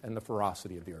virulence and the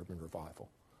ferocity of the urban revival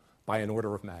by an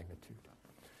order of magnitude.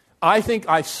 I think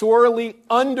I sorely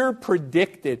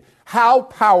underpredicted how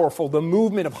powerful the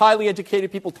movement of highly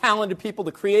educated people, talented people,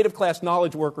 the creative class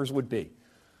knowledge workers would be.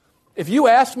 If you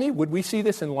asked me, would we see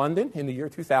this in London in the year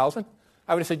 2000?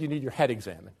 I would have said you need your head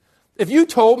examined. If you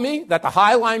told me that the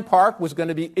High Line Park was going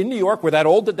to be in New York, where that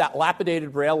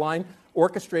dilapidated rail line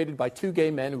orchestrated by two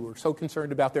gay men who were so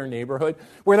concerned about their neighborhood,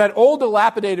 where that old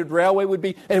dilapidated railway would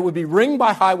be, and it would be ringed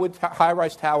by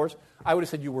high-rise towers, I would have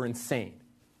said you were insane.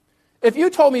 If you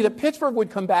told me that Pittsburgh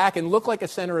would come back and look like a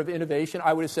center of innovation,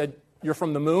 I would have said you're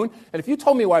from the moon. And if you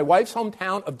told me my wife's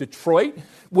hometown of Detroit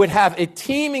would have a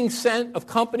teeming set of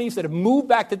companies that have moved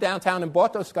back to downtown and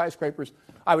bought those skyscrapers,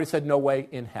 I would have said no way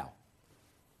in hell.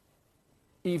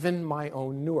 Even my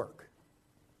own Newark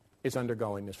is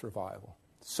undergoing this revival.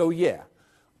 So yeah,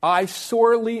 I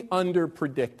sorely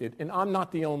underpredicted, and I'm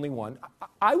not the only one.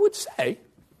 I would say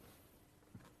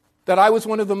that I was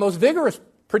one of the most vigorous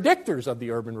predictors of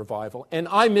the urban revival, and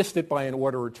I missed it by an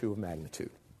order or two of magnitude.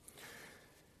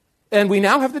 And we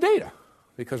now have the data,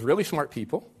 because really smart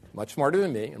people, much smarter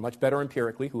than me and much better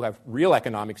empirically, who have real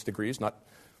economics degrees, not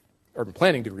urban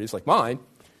planning degrees like mine,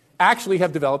 actually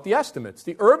have developed the estimates.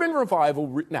 The urban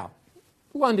revival, now,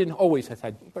 London always has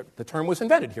had, the term was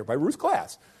invented here by Ruth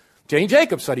Glass. Jane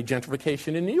Jacobs studied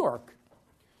gentrification in New York.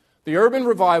 The urban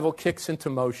revival kicks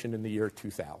into motion in the year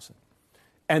 2000.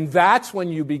 And that's when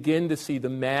you begin to see the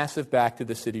massive back to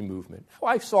the city movement.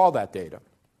 I saw that data.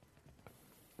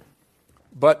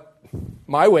 But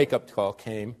my wake-up call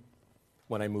came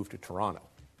when I moved to Toronto.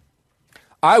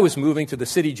 I was moving to the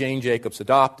city Jane Jacobs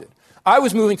adopted. I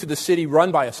was moving to the city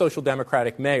run by a social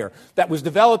democratic mayor that was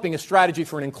developing a strategy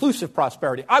for an inclusive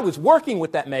prosperity. I was working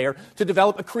with that mayor to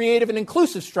develop a creative and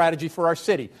inclusive strategy for our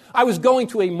city. I was going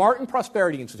to a Martin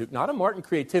Prosperity Institute, not a Martin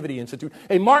Creativity Institute,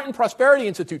 a Martin Prosperity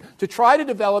Institute to try to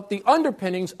develop the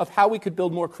underpinnings of how we could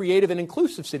build more creative and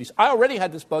inclusive cities. I already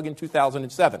had this bug in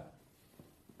 2007.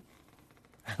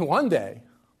 And one day,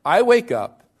 I wake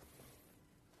up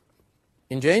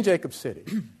in Jane Jacobs City,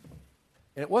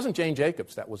 and it wasn't Jane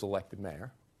Jacobs that was elected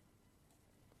mayor.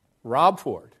 Rob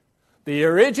Ford, the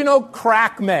original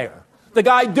crack mayor, the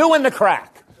guy doing the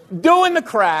crack,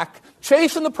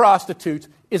 chasing the prostitutes,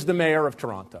 is the mayor of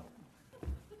Toronto.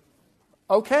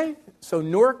 Okay, so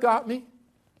Newark got me,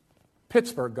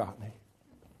 Pittsburgh got me.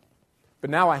 But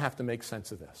now I have to make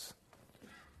sense of this.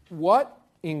 What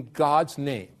in God's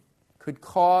name could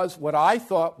cause what I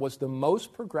thought was the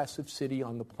most progressive city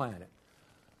on the planet?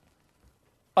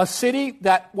 A city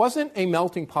that wasn't a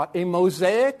melting pot, a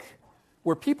mosaic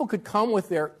where people could come with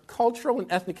their cultural and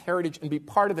ethnic heritage and be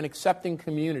part of an accepting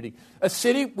community. A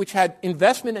city which had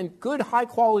investment in good,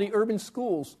 high-quality urban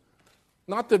schools,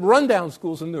 not the rundown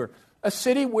schools in Newark. A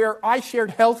city where I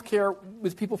shared health care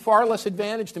with people far less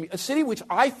advantaged than me. A city which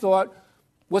I thought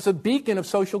was a beacon of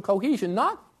social cohesion,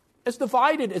 not as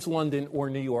divided as London or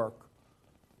New York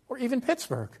or even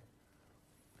Pittsburgh.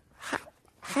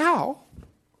 How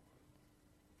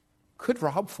could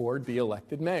Rob Ford be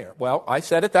elected mayor? Well, I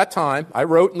said at that time, I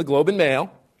wrote in the Globe and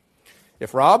Mail,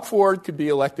 if Rob Ford could be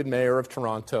elected mayor of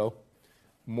Toronto,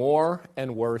 more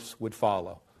and worse would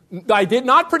follow. I did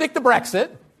not predict the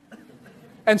Brexit.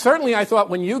 And certainly I thought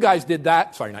when you guys did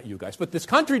that, sorry, not you guys, but this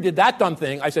country did that dumb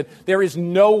thing, I said, there is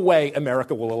no way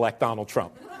America will elect Donald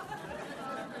Trump.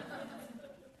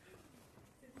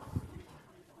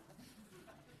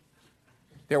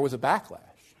 There was a backlash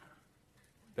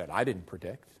that I didn't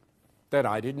predict, that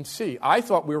I didn't see. I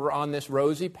thought we were on this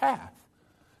rosy path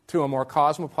to a more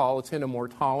cosmopolitan, a more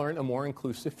tolerant, a more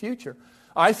inclusive future.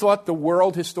 I thought the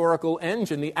world historical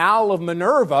engine, the Owl of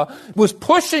Minerva, was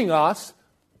pushing us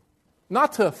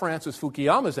not to Francis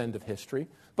Fukuyama's end of history,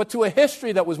 but to a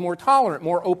history that was more tolerant,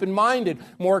 more open-minded,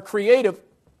 more creative.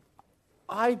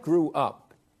 I grew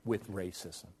up with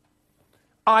racism.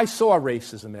 I saw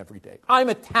racism every day. I'm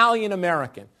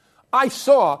Italian-American. I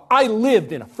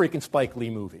lived in a freaking Spike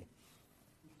Lee movie.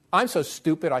 I'm so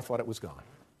stupid I thought it was gone.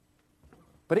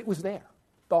 But it was there.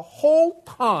 The whole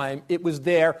time it was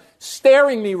there,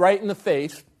 staring me right in the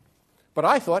face. But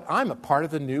I thought, I'm a part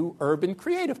of the new urban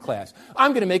creative class.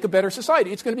 I'm going to make a better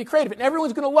society. It's going to be creative, and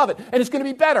everyone's going to love it, and it's going to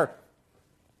be better.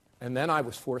 And then I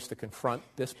was forced to confront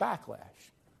this backlash.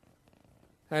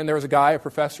 And there was a guy, a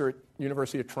professor at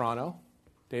University of Toronto,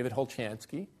 David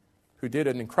Holchansky, who did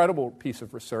an incredible piece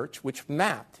of research which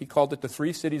mapped, he called it the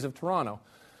three cities of Toronto.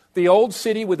 The old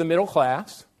city with the middle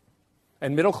class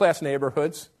and middle class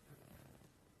neighborhoods,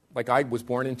 like I was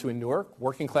born into in Newark,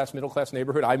 working class, middle class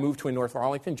neighborhood. I moved to in North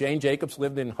Arlington. Jane Jacobs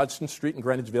lived in Hudson Street in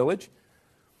Greenwich Village.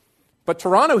 But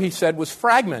Toronto, he said, was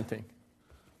fragmenting.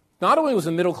 Not only was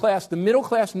the middle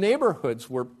class neighborhoods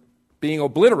were being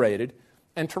obliterated,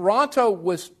 and Toronto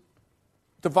was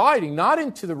dividing not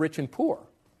into the rich and poor.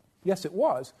 Yes, it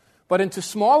was, but into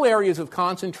small areas of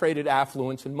concentrated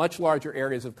affluence and much larger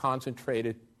areas of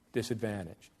concentrated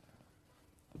disadvantage.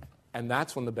 And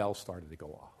that's when the bells started to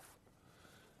go off.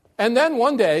 And then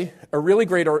one day, a really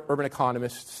great urban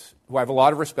economist, who I have a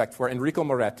lot of respect for, Enrico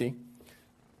Moretti,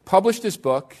 published his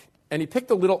book, and he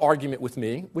picked a little argument with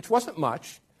me, which wasn't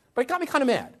much, but it got me kind of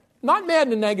mad. Not mad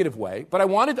in a negative way, but I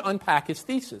wanted to unpack his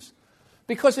thesis.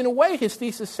 Because in a way, his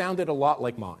thesis sounded a lot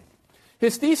like mine.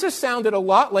 His thesis sounded a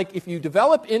lot like if you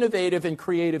develop innovative and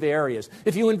creative areas,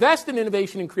 if you invest in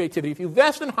innovation and creativity, if you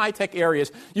invest in high-tech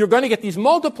areas, you're going to get these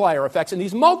multiplier effects, and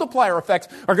these multiplier effects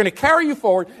are going to carry you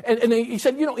forward. And he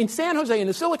said, in San Jose, in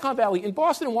the Silicon Valley, in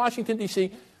Boston and Washington,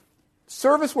 D.C.,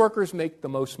 service workers make the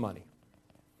most money.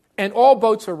 And all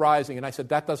boats are rising. And I said,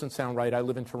 that doesn't sound right. I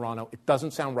live in Toronto. It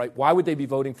doesn't sound right. Why would they be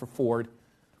voting for Ford?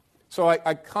 So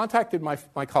I contacted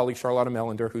my colleague, Charlotta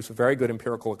Melander, who's a very good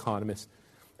empirical economist.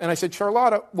 And I said,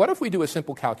 Charlotta, what if we do a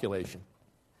simple calculation?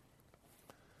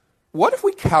 What if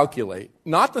we calculate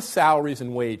not the salaries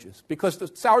and wages? Because the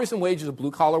salaries and wages of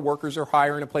blue-collar workers are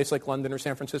higher in a place like London or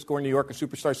San Francisco or New York, a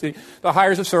superstar city. The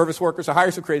hires of service workers, the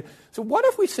hires of creative. So what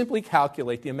if we simply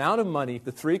calculate the amount of money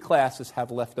the three classes have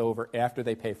left over after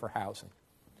they pay for housing?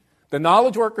 The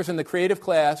knowledge workers in the creative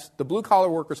class, the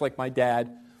blue-collar workers like my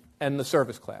dad, and the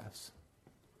service class.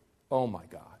 Oh, my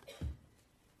God.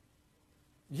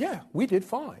 Yeah, we did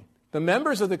fine. The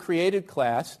members of the creative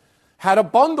class had a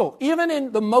bundle, even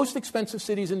in the most expensive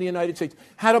cities in the United States,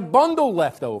 had a bundle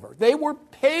left over. They were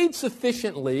paid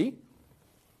sufficiently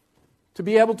to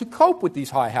be able to cope with these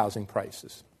high housing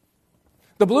prices.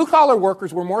 The blue-collar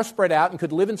workers were more spread out and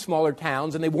could live in smaller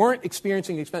towns, and they weren't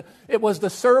experiencing expense. It was the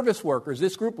service workers,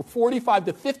 this group of 45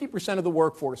 to 50% of the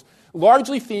workforce,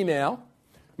 largely female,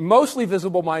 mostly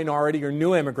visible minority or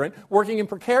new immigrant, working in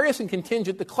precarious and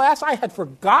contingent, the class I had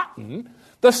forgotten,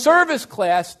 the service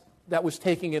class that was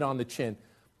taking it on the chin.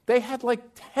 They had like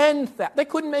 10,000. They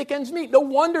couldn't make ends meet. No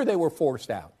wonder they were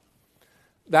forced out.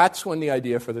 That's when the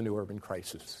idea for the New Urban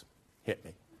Crisis hit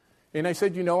me. And I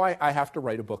said, I have to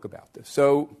write a book about this.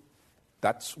 So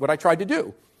that's what I tried to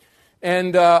do.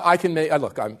 And I can make,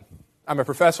 look, I'm a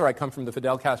professor. I come from the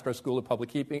Fidel Castro School of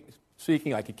Public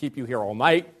Speaking. I could keep you here all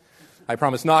night. I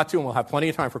promise not to, and we'll have plenty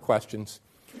of time for questions.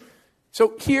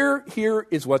 So here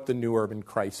is what the New Urban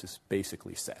Crisis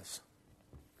basically says.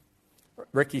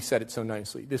 Ricky said it so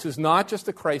nicely. This is not just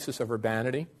a crisis of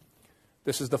urbanity.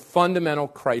 This is the fundamental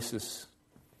crisis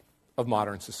of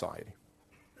modern society.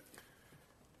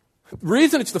 The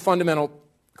reason it's the fundamental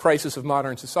crisis of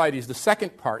modern society is the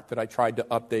second part that I tried to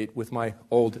update with my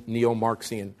old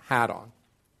neo-Marxian hat on.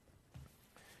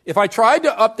 If I tried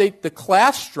to update the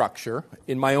class structure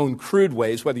in my own crude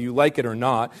ways, whether you like it or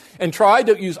not, and tried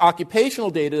to use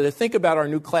occupational data to think about our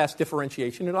new class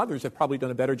differentiation, and others have probably done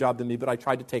a better job than me, but I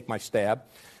tried to take my stab.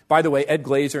 By the way, Ed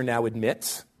Glaeser now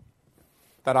admits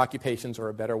that occupations are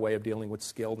a better way of dealing with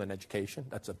skill than education.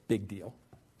 That's a big deal.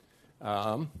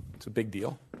 It's a big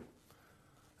deal.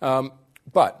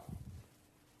 But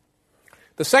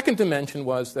the second dimension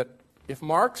was that if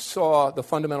Marx saw the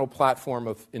fundamental platform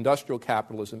of industrial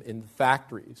capitalism in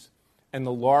factories and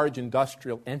the large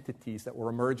industrial entities that were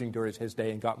emerging during his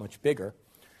day and got much bigger,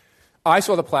 I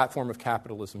saw the platform of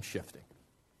capitalism shifting.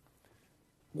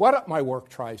 What my work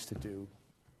tries to do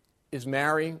is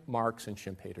marry Marx and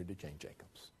Schumpeter to Jane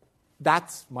Jacobs.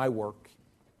 That's my work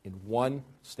in one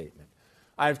statement.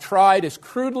 I've tried as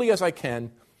crudely as I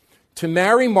can to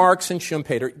marry Marx and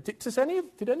Schumpeter.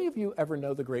 Did any of you ever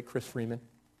know the great Chris Freeman?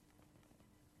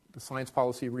 The Science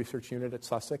Policy Research Unit at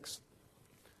Sussex.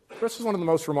 Chris is one of the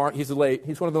most he's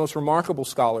one of the most remarkable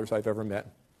scholars I've ever met.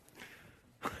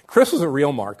 Chris was a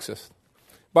real Marxist.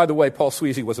 By the way, Paul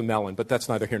Sweezy was a melon, but that's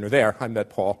neither here nor there. I met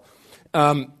Paul.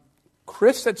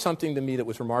 Chris said something to me that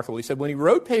was remarkable. He said when he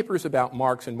wrote papers about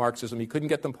Marx and Marxism, he couldn't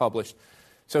get them published,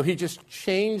 so he just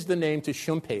changed the name to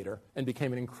Schumpeter and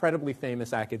became an incredibly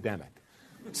famous academic.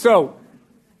 So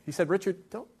he said, Richard,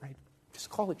 don't write, just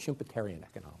call it Schumpeterian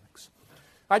economics.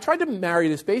 I tried to marry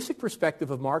this basic perspective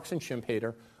of Marx and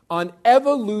Schumpeter on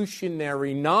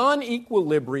evolutionary,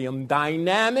 non-equilibrium,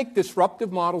 dynamic,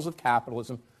 disruptive models of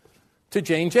capitalism to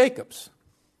Jane Jacobs.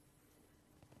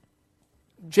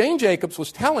 Jane Jacobs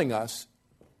was telling us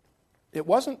it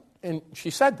wasn't, and she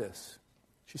said this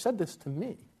to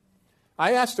me.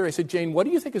 I asked her, I said, Jane, what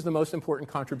do you think is the most important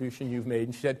contribution you've made?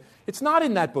 And she said, it's not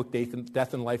in that book,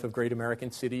 Death and Life of Great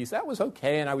American Cities. That was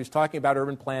okay, and I was talking about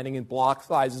urban planning and block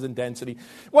sizes and density.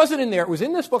 It wasn't in there. It was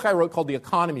in this book I wrote called The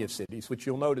Economy of Cities, which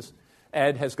you'll notice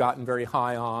Ed has gotten very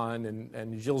high on,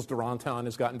 and Gilles Duranton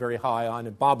has gotten very high on,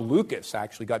 and Bob Lucas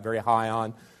actually got very high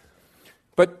on.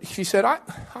 But she said,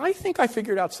 I think I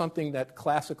figured out something that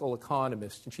classical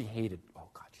economists, and she hated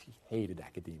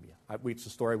academia. It's a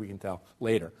story we can tell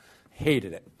later.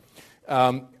 Hated it.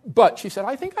 But she said,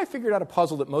 I think I figured out a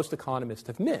puzzle that most economists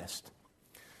have missed.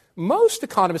 most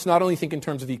economists not only think in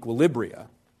terms of equilibria,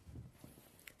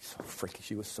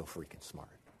 she was so freaking smart.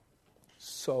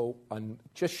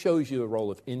 Just shows you the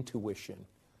role of intuition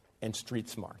and street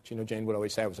smarts. You know, Jane would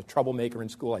always say, I was a troublemaker in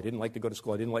school. I didn't like to go to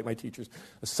school. I didn't like my teachers.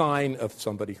 A sign of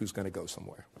somebody who's going to go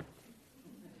somewhere.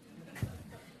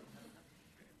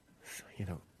 You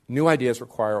know, new ideas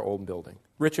require old building.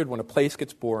 Richard, when a place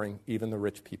gets boring, even the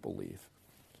rich people leave.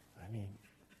 I mean,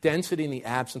 density in the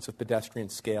absence of pedestrian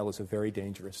scale is a very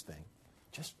dangerous thing.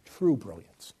 Just true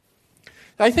brilliance.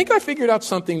 I think I figured out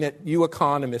something that you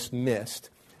economists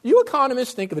missed. You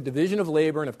economists think of a division of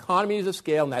labor and economies of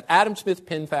scale and that Adam Smith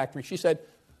pin factory. She said,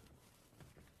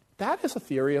 that is a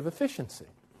theory of efficiency.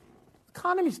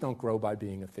 Economies don't grow by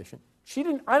being efficient.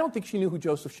 I don't think she knew who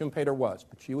Joseph Schumpeter was,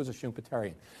 but she was a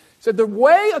Schumpeterian. Said the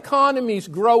way economies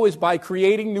grow is by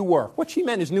creating new work. What she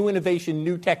meant is new innovation,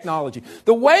 new technology.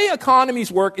 The way economies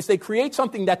work is they create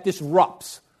something that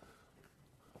disrupts.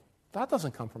 That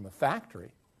doesn't come from a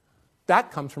factory.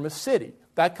 That comes from a city.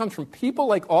 That comes from people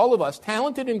like all of us,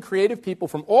 talented and creative people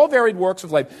from all varied walks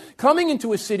of life, coming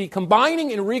into a city,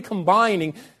 combining and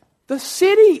recombining. The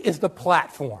city is the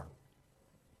platform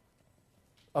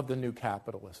of the new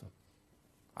capitalism.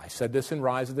 I said this in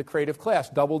Rise of the Creative Class.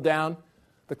 Double down.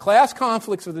 The class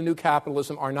conflicts of the new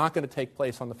capitalism are not going to take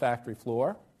place on the factory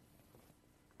floor.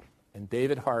 And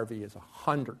David Harvey is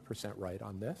 100% right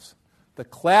on this. The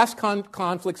class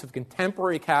conflicts of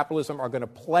contemporary capitalism are going to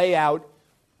play out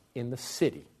in the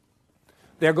city.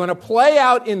 They're going to play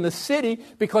out in the city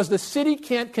because the city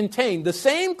can't contain the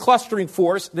same clustering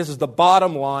force. This is the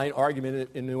bottom line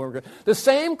argument in New York. The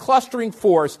same clustering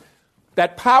force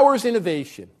that powers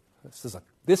innovation.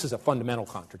 This is a fundamental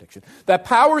contradiction. That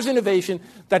powers innovation,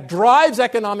 that drives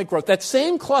economic growth, that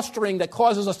same clustering that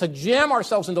causes us to jam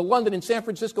ourselves into London and San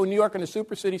Francisco, New York, and the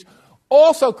super cities,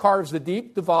 also carves the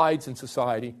deep divides in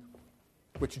society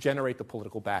which generate the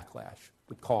political backlash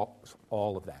that calls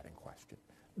all of that in question.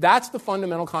 That's the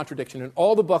fundamental contradiction, and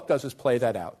all the book does is play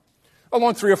that out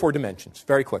along 3 or 4 dimensions,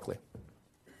 very quickly.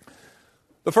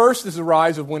 The first is the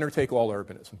rise of winner-take-all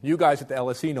urbanism. You guys at the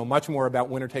LSE know much more about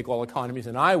winner-take-all economies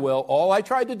than I will. All I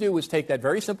tried to do was take that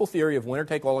very simple theory of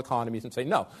winner-take-all economies and say,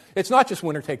 no, it's not just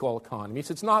winner-take-all economies.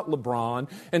 It's not LeBron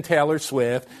and Taylor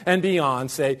Swift and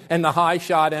Beyonce and the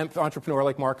high-shot entrepreneur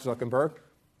like Mark Zuckerberg.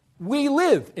 We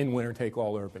live in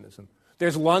winner-take-all urbanism.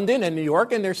 There's London and New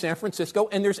York and there's San Francisco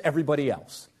and there's everybody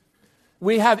else.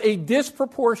 We have a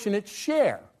disproportionate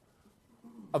share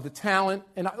of the talent,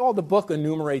 and all the book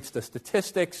enumerates the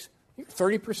statistics,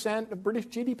 30% of British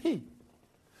GDP.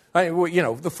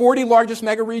 The 40 largest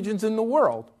mega regions in the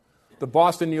world, the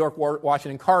Boston, New York,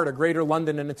 Washington corridor, Greater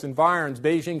London and its environs,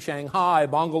 Beijing, Shanghai,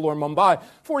 Bangalore, Mumbai,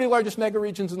 40 largest mega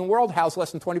regions in the world, house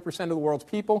less than 20% of the world's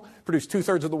people, produce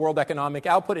 2/3 of the world economic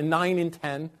output, and 9 in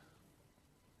 10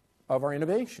 of our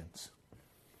innovations.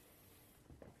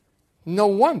 No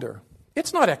wonder.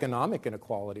 It's not economic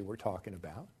inequality we're talking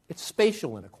about. It's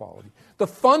spatial inequality. The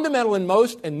fundamental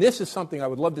and this is something I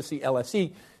would love to see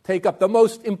LSE take up, the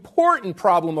most important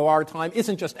problem of our time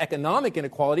isn't just economic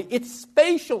inequality, it's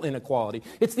spatial inequality.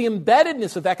 It's the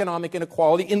embeddedness of economic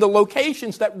inequality in the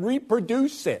locations that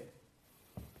reproduce it.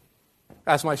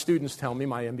 As my students tell me,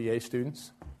 my MBA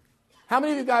students, how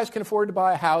many of you guys can afford to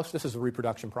buy a house? This is a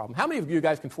reproduction problem. How many of you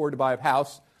guys can afford to buy a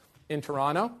house in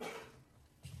Toronto?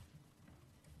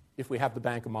 If we have the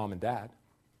bank of mom and dad.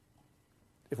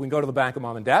 If we can go to the bank of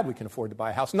mom and dad, we can afford to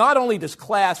buy a house. Not only does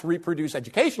class reproduce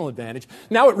educational advantage,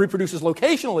 now it reproduces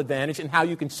locational advantage in how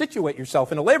you can situate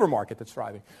yourself in a labor market that's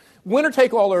thriving.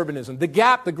 Winner-take-all urbanism,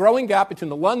 the growing gap between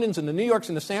the Londons and the New Yorks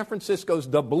and the San Franciscos,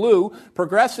 the blue,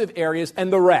 progressive areas,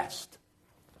 and the rest.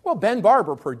 Well, Ben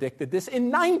Barber predicted this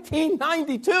in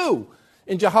 1992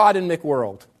 in Jihad and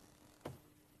McWorld.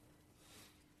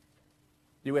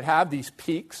 You would have these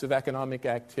peaks of economic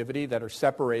activity that are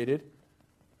separated,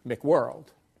 McWorld,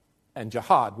 and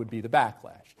Jihad would be the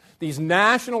backlash. These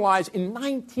nationalized, in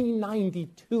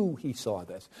 1992 he saw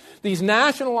this, these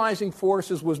nationalizing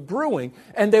forces was brewing,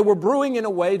 and they were brewing in a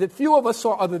way that few of us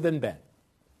saw other than Ben.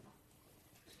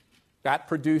 That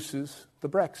produces the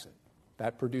Brexit.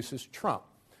 That produces Trump.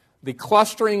 The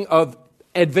clustering of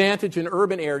advantage in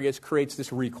urban areas creates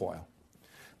this recoil.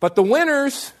 But the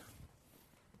winners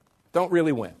don't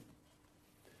really win.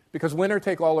 Because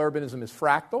winner-take-all urbanism is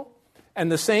fractal,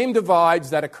 and the same divides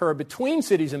that occur between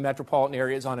cities and metropolitan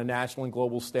areas on a national and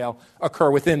global scale occur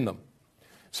within them.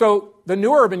 So the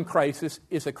new urban crisis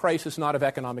is a crisis not of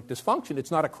economic dysfunction.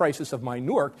 It's not a crisis of my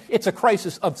Newark. It's a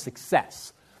crisis of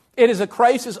success. It is a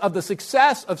crisis of the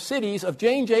success of cities, of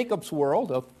Jane Jacobs'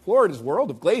 world, of Florida's world,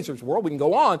 of Glazer's world, we can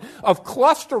go on, of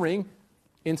clustering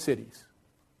in cities.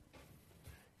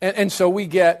 And so we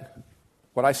get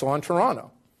what I saw in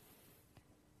Toronto.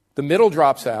 The middle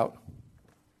drops out,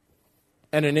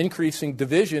 and an increasing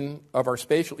division of our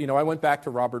spatial. I went back to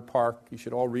Robert Park. You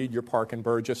should all read your Park and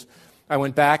Burgess. I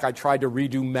went back. I tried to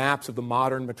redo maps of the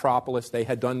modern metropolis. They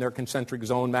had done their concentric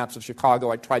zone maps of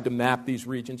Chicago. I tried to map these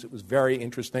regions. It was very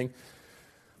interesting.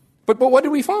 But what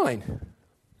did we find?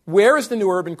 Where is the new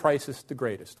urban crisis the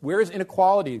greatest? Where is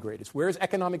inequality the greatest? Where is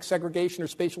economic segregation or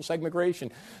spatial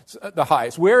segregation the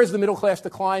highest? Where is the middle class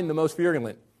decline the most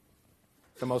virulent?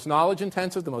 The most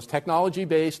knowledge-intensive, the most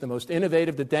technology-based, the most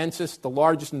innovative, the densest, the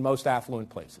largest, and most affluent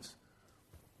places.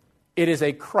 It is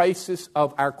a crisis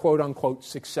of our quote-unquote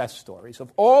success stories.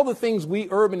 Of all the things we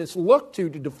urbanists look to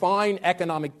define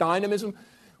economic dynamism,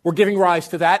 we're giving rise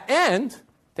to that. And,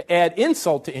 to add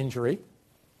insult to injury,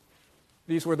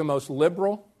 these were the most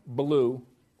liberal, blue,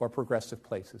 or progressive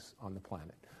places on the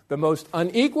planet. The most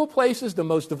unequal places, the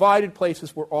most divided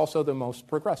places were also the most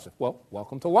progressive. Well,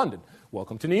 welcome to London.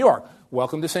 Welcome to New York.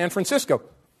 Welcome to San Francisco.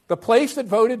 The place that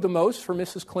voted the most for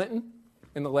Mrs. Clinton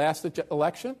in the last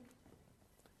election?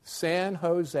 San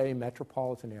Jose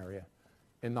metropolitan area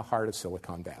in the heart of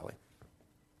Silicon Valley.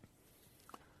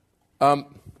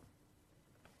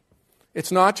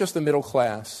 It's not just the middle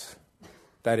class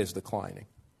that is declining.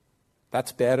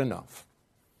 That's bad enough.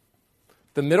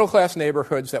 The middle-class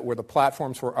neighborhoods that were the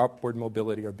platforms for upward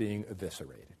mobility are being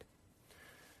eviscerated.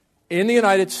 In the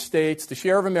United States, the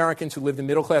share of Americans who lived in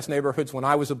middle-class neighborhoods when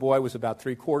I was a boy was about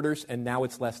 3/4, and now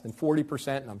it's less than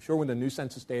 40%. And I'm sure when the new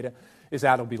census data is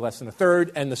out, it'll be less than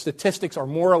 1/3. And the statistics are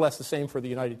more or less the same for the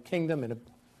United Kingdom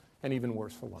and even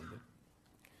worse for London.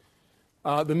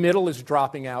 The middle is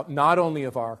dropping out not only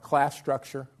of our class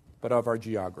structure, but of our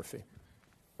geography.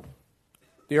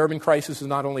 The urban crisis is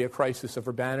not only a crisis of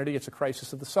urbanity, it's a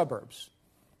crisis of the suburbs.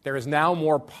 There is now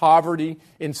more poverty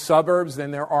in suburbs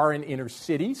than there are in inner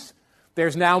cities.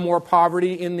 There's now more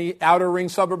poverty in the outer ring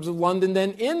suburbs of London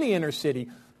than in the inner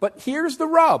city. But here's the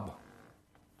rub.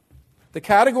 The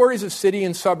categories of city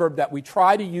and suburb that we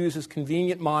try to use as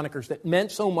convenient monikers that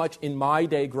meant so much in my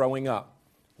day growing up.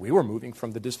 We were moving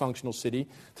from the dysfunctional city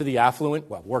to the affluent,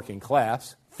 working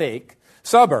class, fake,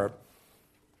 suburb.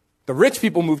 The rich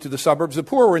people moved to the suburbs, the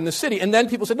poor were in the city. And then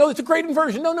people said, no, it's a great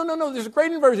inversion. No, there's a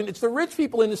great inversion. It's the rich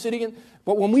people in the city.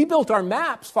 But when we built our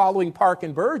maps following Park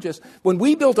and Burgess, when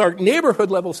we built our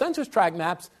neighborhood-level census tract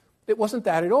maps, it wasn't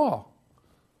that at all.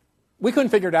 We couldn't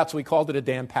figure it out, so we called it a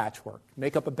damn patchwork.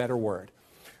 Make up a better word.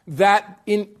 That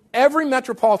in every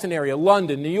metropolitan area,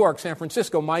 London, New York, San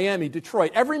Francisco, Miami,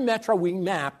 Detroit, every metro we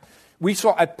mapped, we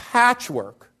saw a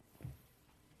patchwork.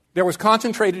 There was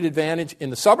concentrated advantage in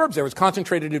the suburbs. There was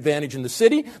concentrated advantage in the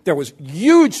city. There was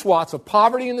huge swaths of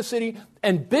poverty in the city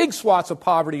and big swaths of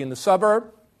poverty in the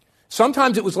suburb.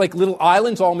 Sometimes it was like little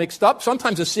islands all mixed up.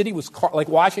 Sometimes the city was like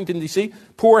Washington, D.C.,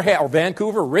 poor half, or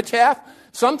Vancouver, rich half.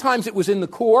 Sometimes it was in the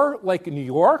core, like New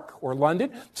York or London.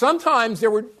 Sometimes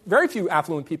there were very few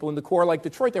affluent people in the core, like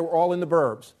Detroit. They were all in the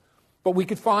burbs. But we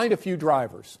could find a few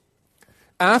drivers.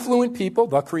 Affluent people,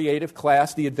 the creative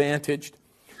class, the advantaged,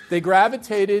 they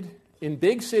gravitated in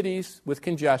big cities with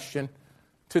congestion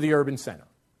to the urban center.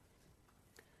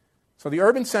 So the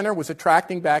urban center was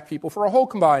attracting back people for a whole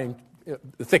combined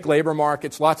thick labor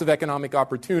markets, lots of economic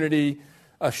opportunity,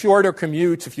 shorter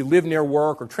commutes if you live near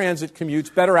work, or transit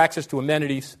commutes, better access to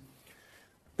amenities.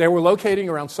 They were locating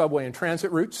around subway and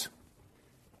transit routes,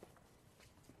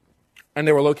 and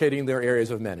they were locating their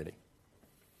areas of amenity.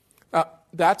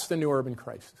 That's the new urban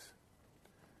crisis.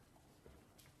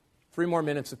 3 more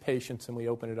minutes of patience, and we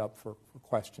open it up for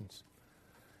questions.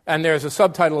 And there's a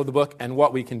subtitle of the book, And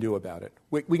What We Can Do About It.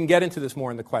 We can get into this more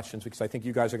in the questions, because I think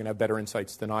you guys are going to have better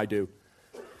insights than I do.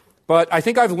 But I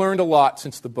think I've learned a lot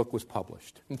since the book was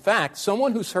published. In fact,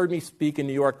 someone who's heard me speak in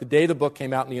New York the day the book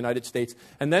came out in the United States,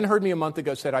 and then heard me a month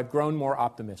ago, said, I've grown more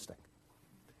optimistic.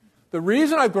 The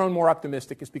reason I've grown more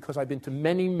optimistic is because I've been to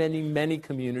many, many, many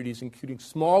communities, including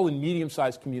small and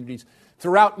medium-sized communities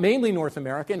throughout mainly North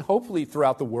America and hopefully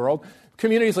throughout the world.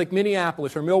 Communities like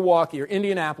Minneapolis or Milwaukee or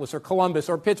Indianapolis or Columbus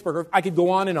or Pittsburgh, or I could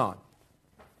go on and on.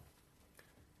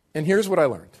 And here's what I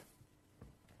learned.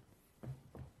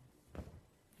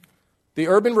 The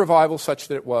urban revival, such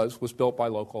that it was built by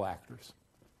local actors.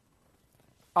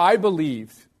 I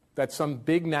believed that some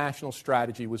big national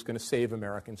strategy was going to save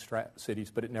American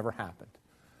cities, but it never happened.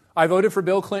 I voted for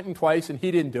Bill Clinton twice, and he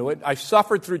didn't do it. I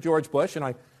suffered through George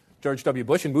W.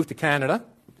 Bush, and moved to Canada.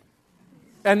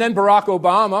 And then Barack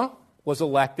Obama was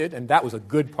elected, and that was a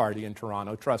good party in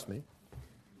Toronto, trust me.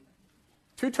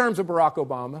 2 terms of Barack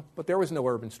Obama, but there was no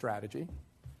urban strategy.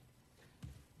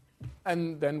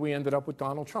 And then we ended up with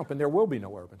Donald Trump, and there will be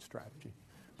no urban strategy.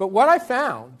 But what I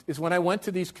found is when I went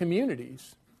to these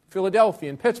communities, Philadelphia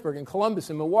and Pittsburgh and Columbus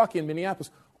and Milwaukee and Minneapolis,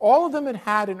 all of them had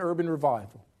had an urban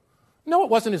revival. No, it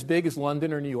wasn't as big as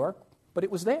London or New York, but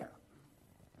it was there.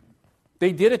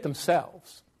 They did it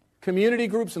themselves. Community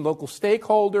groups and local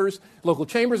stakeholders, local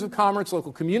chambers of commerce,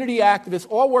 local community activists,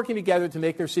 all working together to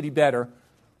make their city better.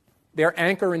 Their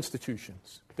anchor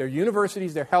institutions, their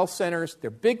universities, their health centers, their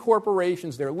big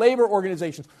corporations, their labor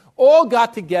organizations, all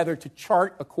got together to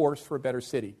chart a course for a better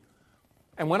city.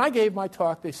 And when I gave my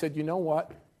talk, they said, you know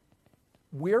what?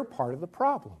 We're part of the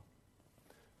problem.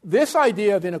 This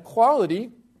idea of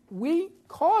inequality, we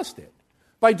caused it.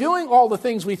 By doing all the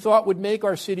things we thought would make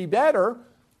our city better,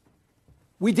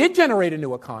 we did generate a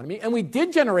new economy, and we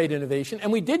did generate innovation,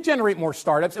 and we did generate more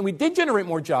startups, and we did generate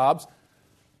more jobs,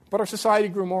 but our society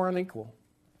grew more unequal.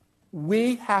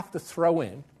 We have to throw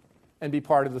in and be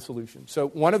part of the solution. So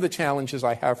one of the challenges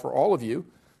I have for all of you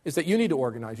is that you need to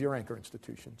organize your anchor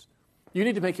institutions. You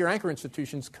need to make your anchor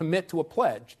institutions commit to a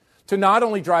pledge to not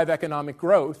only drive economic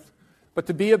growth, but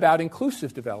to be about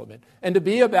inclusive development and to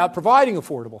be about providing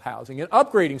affordable housing and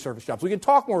upgrading service jobs. We can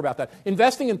talk more about that.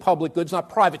 Investing in public goods, not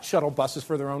private shuttle buses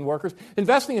for their own workers.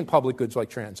 Investing in public goods like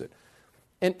transit.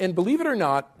 And believe it or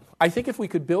not, I think if we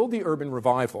could build the urban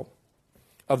revival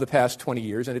of the past 20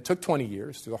 years, and it took 20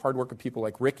 years through the hard work of people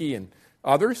like Ricky and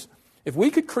others, if we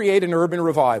could create an urban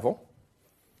revival,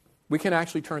 we can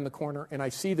actually turn the corner, and I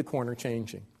see the corner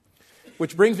changing.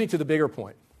 Which brings me to the bigger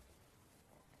point.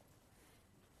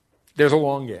 There's a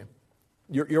long game.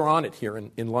 You're on it here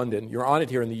in London. You're on it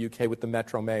here in the UK with the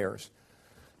metro mayors.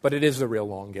 But it is the real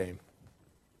long game.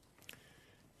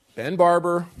 Ben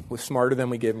Barber was smarter than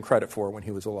we gave him credit for when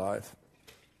he was alive.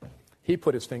 He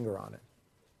put his finger on it.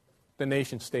 The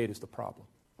nation state is the problem.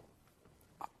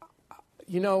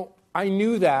 You know, I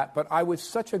knew that, but I was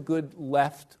such a good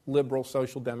left, liberal,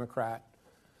 social democrat.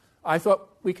 I thought,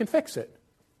 we can fix it.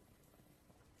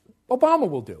 Obama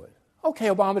will do it. Okay,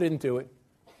 Obama didn't do it.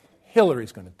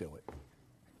 Hillary's going to do it.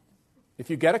 If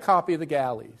you get a copy of the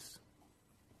Galleys,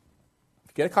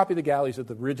 of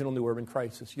the original New Urban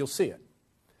Crisis, you'll see it.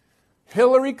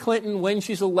 Hillary Clinton, when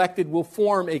she's elected, will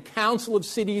form a council of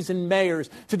cities and mayors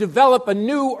to develop a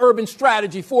new urban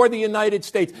strategy for the United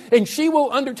States. And she will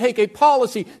undertake a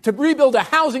policy to rebuild a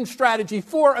housing strategy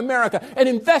for America and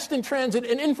invest in transit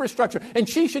and infrastructure. And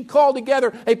she should call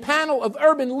together a panel of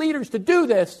urban leaders to do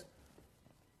this.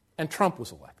 And Trump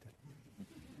was elected.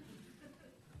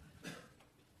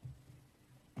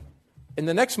 And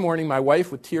the next morning, my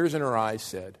wife, with tears in her eyes,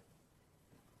 said,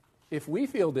 if we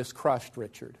feel this crushed,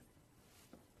 Richard,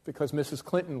 because Mrs.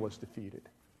 Clinton was defeated,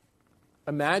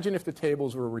 imagine if the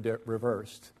tables were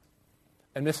reversed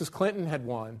and Mrs. Clinton had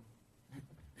won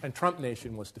and Trump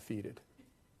Nation was defeated.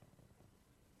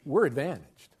 We're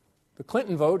advantaged. The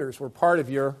Clinton voters were part of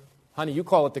your, honey, you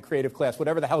call it the creative class,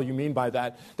 whatever the hell you mean by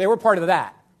that. They were part of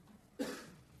that.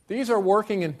 These are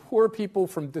working and poor people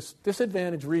from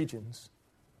disadvantaged regions.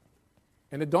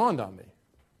 And it dawned on me.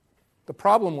 The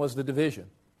problem was the division.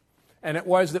 And it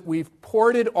was that we've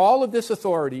ported all of this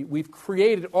authority, we've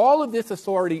created all of this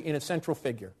authority in a central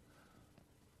figure.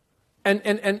 And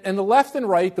the left and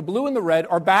right, the blue and the red,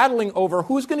 are battling over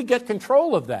who's going to get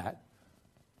control of that.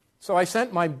 So I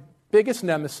sent my biggest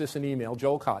nemesis an email,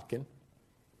 Joel Kotkin,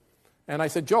 and I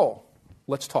said, Joel,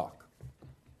 let's talk.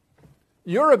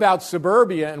 You're about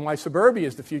suburbia and why suburbia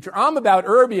is the future. I'm about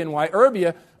urbia and why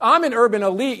urbia. I'm an urban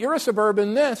elite. You're a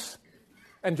suburban this.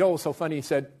 And Joel was so funny, he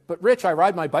said, but Rich, I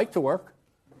ride my bike to work.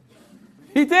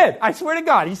 He did. I swear to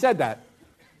God, he said that.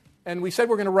 And we said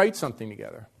we're going to write something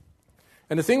together.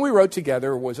 And the thing we wrote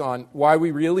together was on why we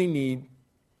really need,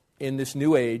 in this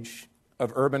new age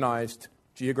of urbanized,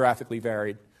 geographically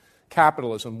varied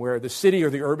capitalism, where the city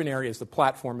or the urban area is the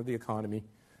platform of the economy,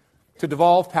 to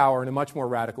devolve power in a much more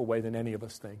radical way than any of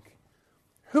us think.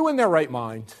 Who in their right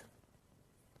mind,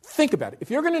 think about it.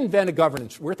 If you're going to invent a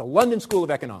governance, we're at the London School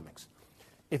of Economics.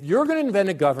 If you're going to invent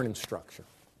a governance structure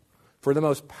for the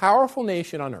most powerful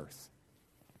nation on earth,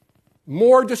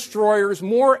 more destroyers,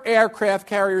 more aircraft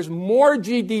carriers, more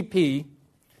GDP,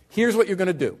 here's what you're going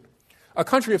to do. A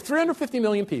country of 350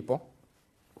 million people,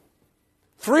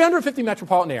 350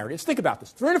 metropolitan areas, think about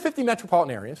this, 350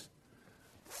 metropolitan areas,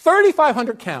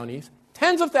 3,500 counties,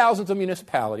 tens of thousands of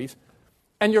municipalities,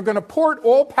 and you're going to port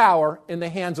all power in the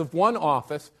hands of one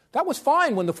office. That was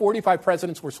fine when the 45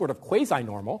 presidents were sort of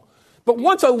quasi-normal. But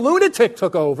once a lunatic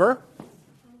took over,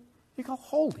 you go,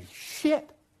 holy shit.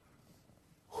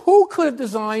 Who could have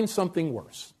designed something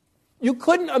worse? You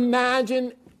couldn't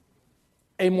imagine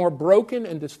a more broken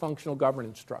and dysfunctional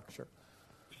governance structure.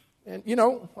 And, you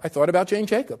know, I thought about Jane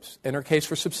Jacobs and her case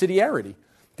for subsidiarity.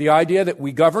 The idea that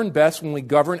we govern best when we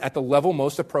govern at the level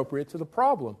most appropriate to the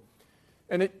problem.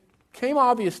 And came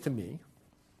obvious to me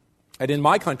that in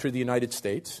my country, the United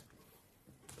States,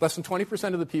 less than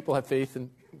 20% of the people have faith and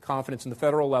confidence in the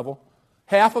federal level.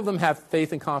 Half of them have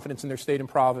faith and confidence in their state and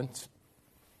province.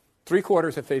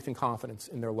 3/4 have faith and confidence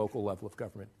in their local level of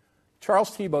government.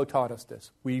 Charles Thibault taught us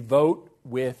this. We vote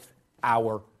with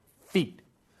our feet.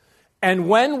 And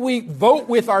when we vote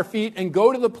with our feet and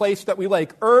go to the place that we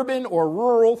like, urban or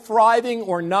rural, thriving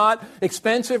or not,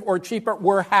 expensive or cheaper,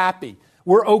 we're happy.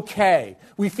 We're okay.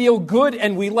 We feel good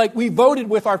and we voted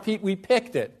with our feet, we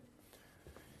picked it.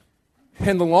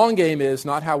 And the long game is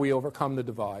not how we overcome the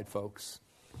divide, folks.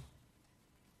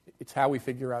 It's how we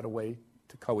figure out a way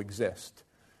to coexist.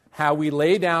 How we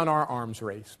lay down our arms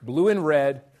race, blue and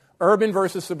red, urban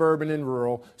versus suburban and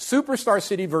rural, superstar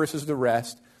city versus the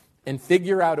rest, and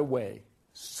figure out a way,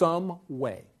 some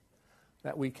way,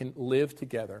 that we can live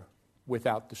together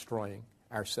without destroying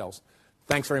ourselves.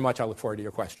 Thanks very much. I look forward to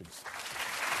your questions.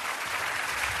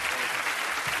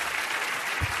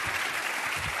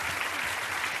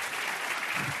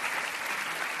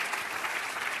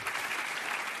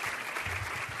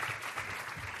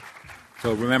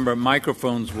 So remember,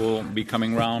 microphones will be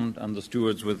coming round, and the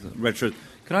stewards with red shirts.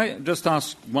 Can I just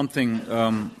ask one thing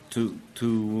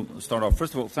to start off?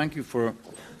 First of all, thank you for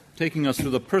taking us through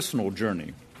the personal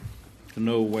journey to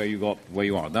know where you got where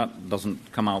you are. That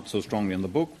doesn't come out so strongly in the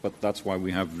book, but that's why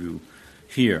we have you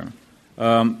here.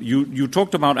 You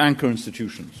talked about anchor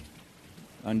institutions,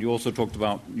 and you also talked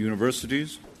about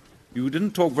universities. You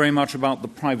didn't talk very much about the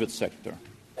private sector.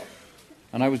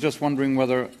 And I was just wondering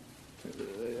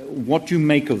what you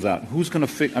make of that. Who's going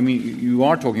to fix? I mean, you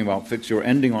are talking about fix. You're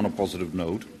ending on a positive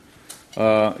note.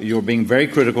 You're being very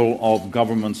critical of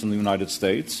governments in the United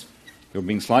States. You're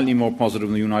being slightly more positive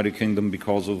in the United Kingdom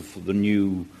because of the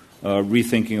new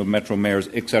rethinking of metro mayors,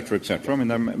 etc., etc. I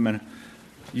mean,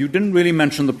 you didn't really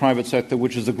mention the private sector,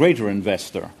 which is a greater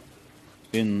investor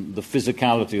in the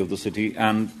physicality of the city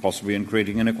and possibly in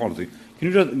creating inequality. Can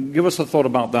you just give us a thought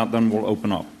about that, then we'll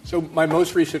open up. So my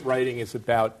most recent writing is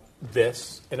about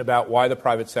this and about why the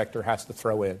private sector has to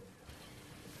throw in.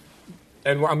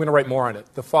 And I'm going to write more on it.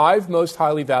 The 5 most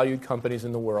highly valued companies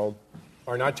in the world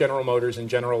are not General Motors and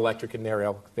General Electric and their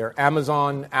ilk. They're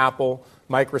Amazon, Apple,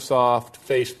 Microsoft,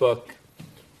 Facebook,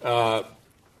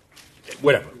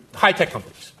 whatever, high-tech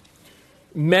companies.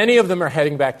 Many of them are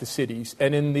heading back to cities.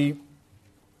 And in the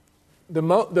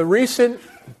recent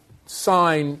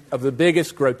sign of the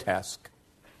biggest grotesque,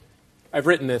 I've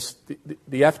written this.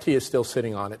 The FT is still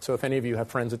sitting on it, so if any of you have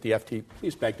friends at the FT,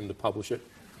 please beg them to publish it.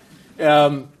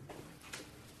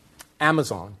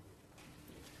 Amazon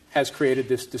has created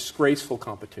this disgraceful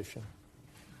competition,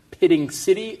 pitting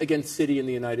city against city in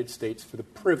the United States for the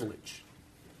privilege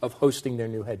of hosting their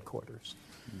new headquarters,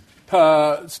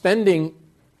 spending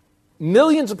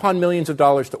millions upon millions of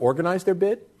dollars to organize their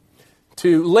bid,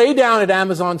 to lay down at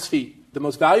Amazon's feet the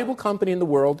most valuable company in the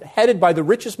world, headed by the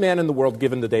richest man in the world,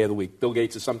 given the day of the week, Bill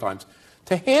Gates is sometimes,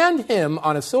 to hand him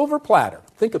on a silver platter,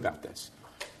 think about this,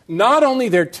 not only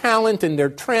their talent and their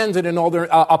transit and all their,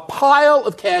 a pile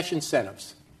of cash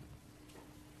incentives.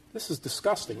 This is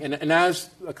disgusting. And as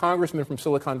a congressman from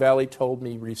Silicon Valley told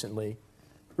me recently,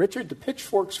 Richard, the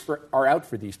pitchforks are out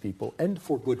for these people, and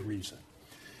for good reason.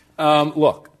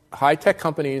 Look, high-tech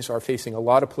companies are facing a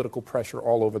lot of political pressure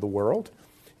all over the world.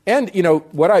 And, you know,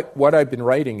 what I've been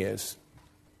writing is,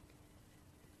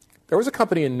 there was a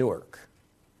company in Newark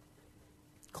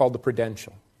called the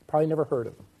Prudential. Probably never heard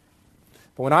of them.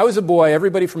 But when I was a boy,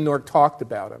 everybody from Newark talked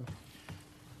about them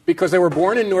because they were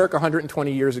born in Newark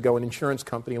 120 years ago, an insurance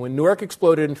company. And when Newark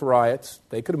exploded into riots,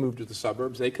 they could have moved to the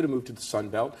suburbs. They could have moved to the Sun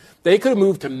Belt. They could have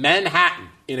moved to Manhattan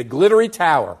in a glittery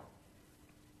tower.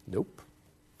 Nope.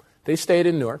 They stayed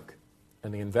in Newark.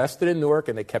 And they invested in Newark,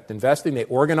 and they kept investing. They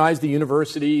organized the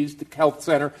universities, the health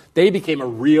center. They became a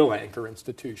real anchor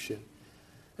institution.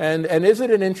 And isn't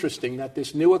it interesting that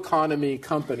this new economy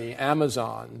company,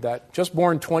 Amazon, that just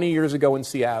born 20 years ago in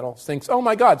Seattle, thinks, oh,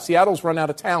 my God, Seattle's run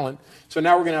out of talent, so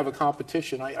now we're going to have a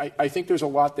competition. I think there's a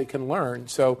lot they can learn.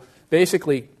 So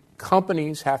basically,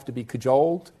 companies have to be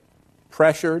cajoled,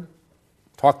 pressured,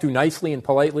 talked to nicely and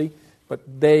politely, but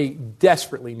they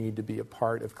desperately need to be a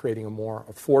part of creating a more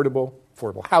affordable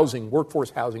housing,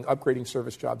 workforce housing, upgrading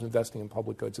service jobs, investing in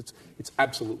public goods. It's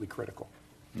absolutely critical.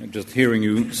 Just hearing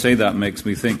you say that makes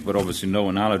me think, but obviously no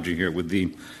analogy here with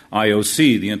the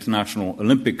IOC, the International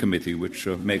Olympic Committee, which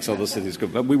makes other cities go.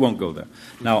 But we won't go there.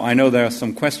 Now, I know there are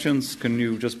some questions. Can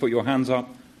you just put your hands up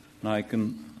and I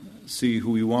can see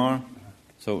who you are?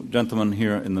 So, gentleman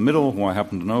here in the middle, who I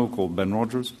happen to know, called Ben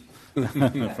Rogers from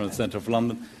the Centre for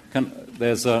London.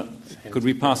 Could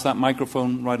we pass that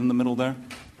microphone right in the middle there?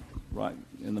 Right.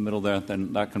 in the middle there,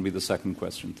 then that can be the second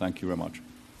question. Thank you very much.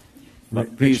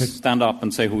 Richard, please stand up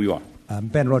and say who you are.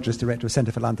 Ben Rogers, Director of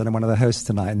Centre for London, and one of the hosts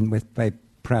tonight, and we're very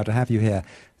proud to have you here.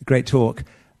 Great talk.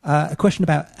 A question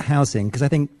about housing, because I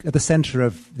think at the centre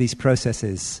of these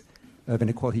processes of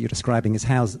inequality you're describing is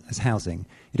housing.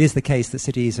 It is the case that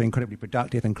cities are incredibly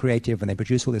productive and creative and they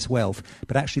produce all this wealth,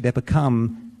 but actually they've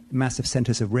become massive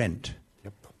centres of rent.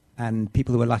 Yep. And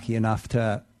people who are lucky enough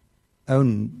to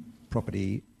own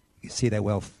property see their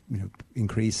wealth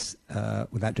increase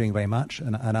without doing very much,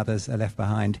 and others are left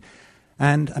behind.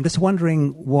 And I'm just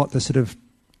wondering what the sort of,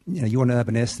 you're an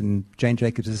urbanist and Jane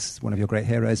Jacobs is one of your great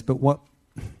heroes, but what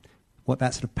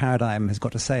that sort of paradigm has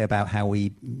got to say about how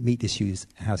we meet these huge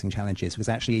housing challenges, because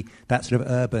actually that sort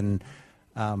of urban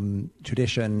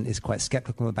tradition is quite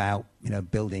sceptical about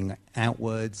building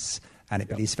outwards, and it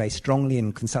believes very strongly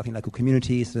in consulting local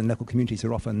communities, and local communities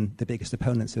are often the biggest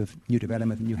opponents of new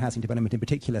development and new housing development in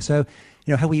particular. So,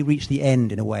 how we reach the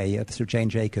end, in a way, of the sort of Jane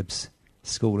Jacobs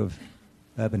school of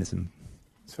urbanism.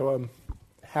 So,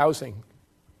 housing.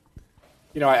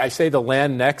 I say the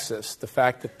land nexus, the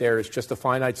fact that there is just a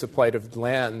finite supply of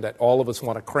land that all of us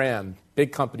want to cram.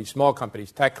 Big companies, small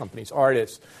companies, tech companies,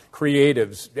 artists,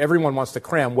 creatives, everyone wants to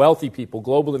cram, wealthy people,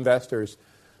 global investors.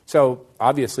 So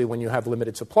obviously when you have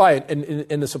limited supply,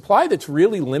 and the supply that's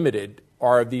really limited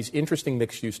are these interesting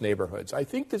mixed-use neighborhoods. I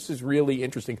think this is really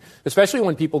interesting, especially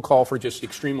when people call for just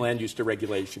extreme land use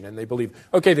deregulation, and they believe,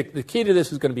 okay, the key to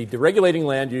this is going to be deregulating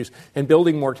land use and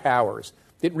building more towers.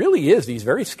 It really is these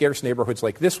very scarce neighborhoods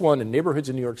like this one and neighborhoods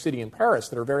in New York City and Paris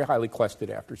that are very highly quested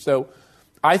after. So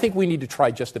I think we need to try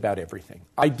just about everything.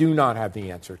 I do not have the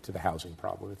answer to the housing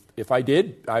problem. If I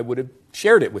did, I would have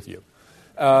shared it with you.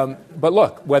 But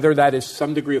look, whether that is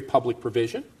some degree of public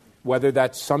provision, whether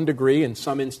that's some degree in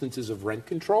some instances of rent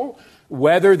control,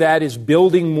 whether that is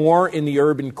building more in the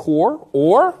urban core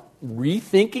or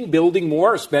rethinking building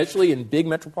more, especially in big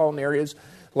metropolitan areas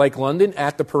like London,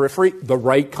 at the periphery, the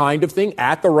right kind of thing,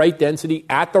 at the right density,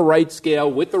 at the right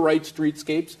scale, with the right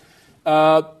streetscapes,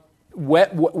 all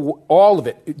of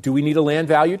it. Do we need a land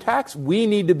value tax? We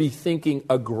need to be thinking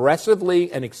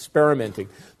aggressively and experimenting.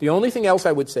 The only thing else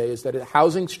I would say is that a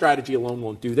housing strategy alone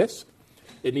won't do this.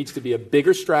 It needs to be a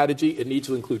bigger strategy. It needs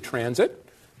to include transit,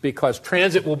 because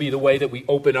transit will be the way that we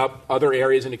open up other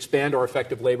areas and expand our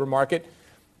effective labor market.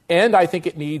 And I think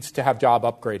it needs to have job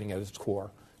upgrading at its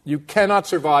core. You cannot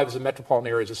survive as a metropolitan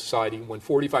area as a society when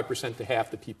 45% to half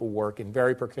the people work in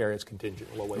very precarious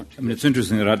contingent low wage. I mean, it's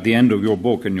interesting that at the end of your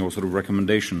book, in your sort of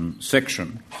recommendation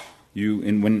section,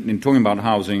 in talking about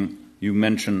housing, you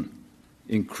mention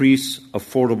increase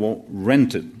affordable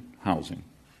rented housing.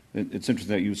 It's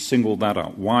interesting that you singled that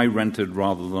out. Why rented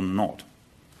rather than not?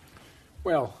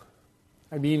 Well,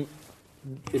 I mean,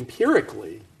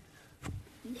 empirically,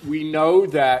 we know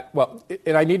that,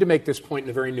 and I need to make this point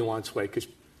in a very nuanced way, because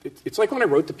it's like when I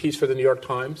wrote the piece for the New York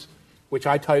Times, which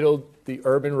I titled The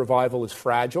Urban Revival is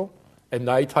Fragile, and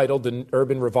I titled The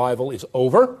Urban Revival is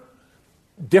Over.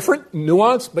 Different,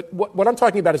 nuance, but what I'm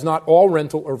talking about is not all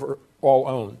rental or all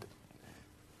owned.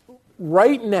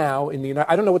 Right now,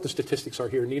 I don't know what the statistics are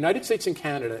here. In the United States and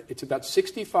Canada, it's about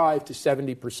 65 to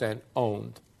 70%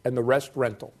 owned, and the rest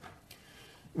rental.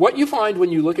 What you find when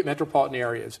you look at metropolitan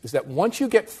areas is that once you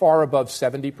get far above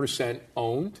 70%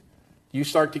 owned, you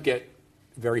start to get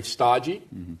very stodgy,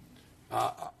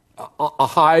 a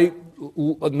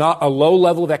low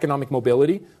level of economic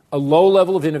mobility, a low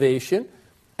level of innovation.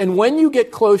 And when you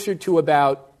get closer to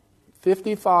about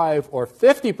 55 or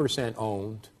 50%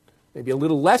 owned, maybe a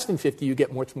little less than 50, you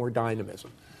get much more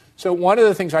dynamism. So one of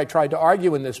the things I tried to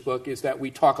argue in this book is that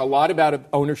we talk a lot about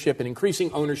ownership and increasing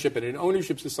ownership in an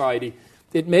ownership society.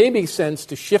 It may make sense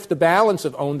to shift the balance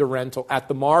of owned to rental at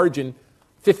the margin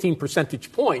 15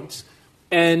 percentage points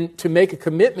and to make a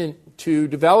commitment to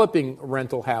developing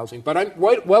rental housing. But I'm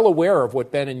quite well aware of what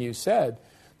Ben and you said,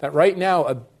 that right now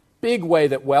a big way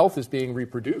that wealth is being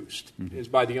reproduced is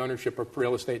by the ownership of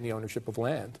real estate and the ownership of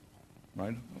land.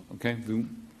 Right. Okay.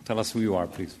 Tell us who you are,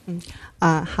 please.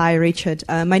 Hi, Richard.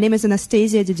 My name is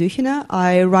Anastasia Dedukhina.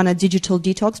 I run a digital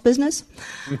detox business.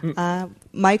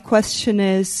 My question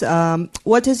is,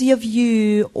 what is your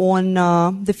view on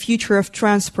the future of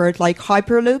transport, like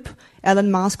Hyperloop,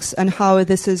 Elon Musk's, and how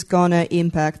this is going to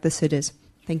impact the cities?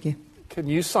 Thank you. Can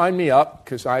you sign me up?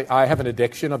 Because I have an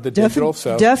addiction of the digital.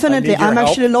 So definitely. I'm help.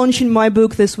 Actually launching my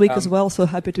book this week as well, so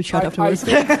happy to chat afterwards.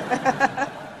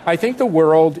 I think the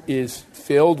world is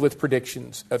filled with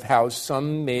predictions of how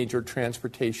some major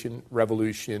transportation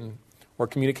revolution or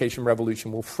communication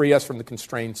revolution will free us from the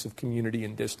constraints of community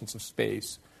and distance of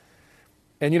space.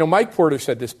 And, Mike Porter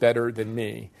said this better than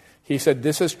me. He said,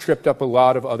 this has tripped up a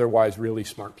lot of otherwise really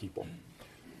smart people.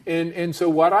 And so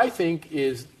what I think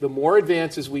is the more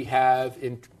advances we have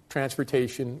in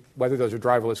transportation, whether those are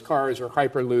driverless cars or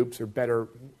hyperloops or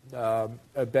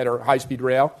better high-speed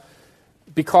rail,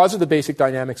 because of the basic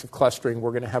dynamics of clustering,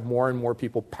 we're going to have more and more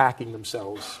people packing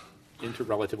themselves into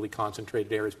relatively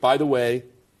concentrated areas. By the way,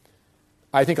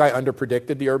 I think I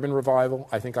underpredicted the urban revival.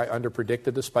 I think I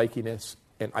underpredicted the spikiness,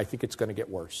 and I think it's going to get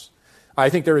worse. I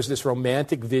think there is this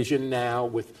romantic vision now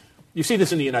with, you see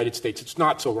this in the United States, it's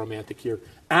not so romantic here.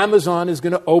 Amazon is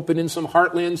going to open in some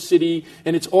heartland city,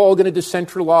 and it's all going to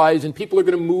decentralize, and people are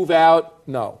going to move out.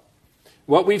 No.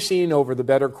 What we've seen over the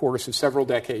better course of several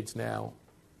decades now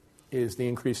is the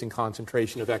increasing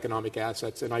concentration of economic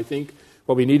assets, and I think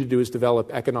what we need to do is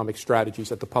develop economic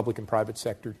strategies at the public and private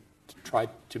sector to try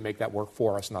to make that work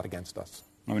for us, not against us.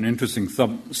 An interesting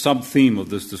sub-theme of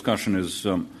this discussion is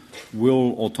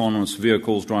will autonomous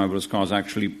vehicles, driverless cars,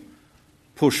 actually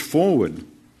push forward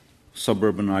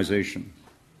suburbanization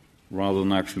rather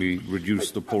than actually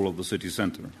reduce the pull of the city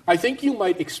center? I think you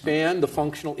might expand the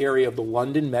functional area of the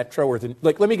London metro.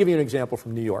 Let me give you an example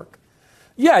from New York.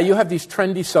 Yeah, you have these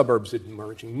trendy suburbs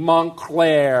emerging,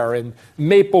 Montclair and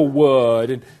Maplewood.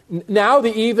 And now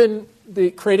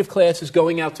the creative class is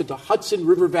going out to the Hudson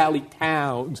River Valley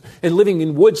towns and living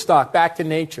in Woodstock, back to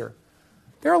nature.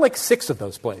 There are like 6 of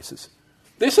those places.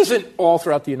 This isn't all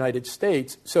throughout the United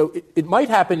States. So it might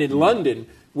happen in London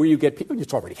where you get people,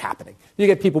 it's already happening. You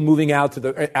get people moving out to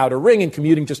the outer ring and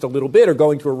commuting just a little bit or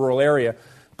going to a rural area.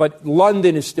 But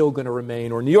London is still going to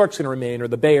remain, or New York's going to remain, or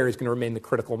the Bay Area is going to remain the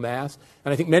critical mass.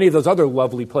 And I think many of those other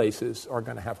lovely places are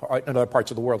going to have, in other parts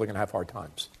of the world, are going to have hard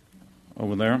times.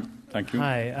 Over there. Thank you.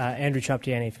 Hi, Andrew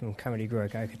Choptiani from Carmody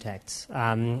Gruick Architects.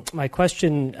 My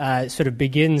question sort of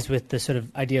begins with the sort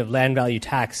of idea of land value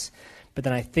tax, but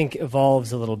then I think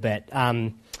evolves a little bit.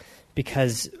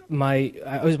 Because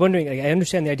I was wondering, I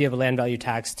understand the idea of a land value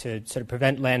tax to sort of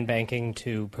prevent land banking,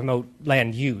 to promote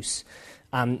land use.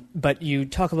 But you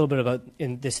talk a little bit about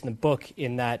in the book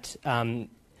in that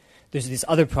there's this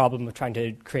other problem of trying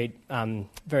to create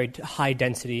very high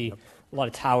density, a lot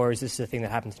of towers. This is a thing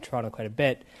that happens in Toronto quite a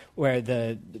bit, where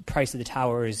the price of the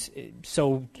tower is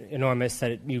so enormous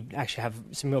that you actually have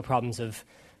some real problems of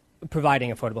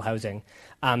providing affordable housing.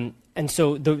 And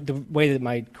so the way that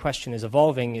my question is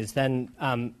evolving is then,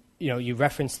 you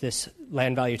reference this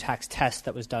land value tax test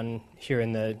that was done here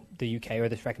in the UK, or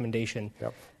this recommendation.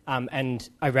 Yep. And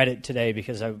I read it today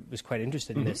because I was quite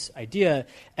interested in this idea.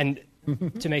 And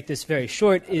to make this very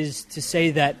short is to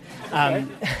say that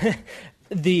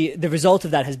the result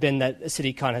of that has been that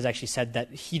CityCon has actually said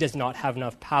that he does not have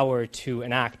enough power to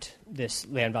enact this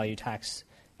land value tax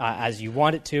as you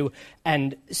want it to.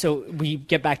 And so we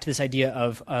get back to this idea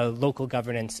of local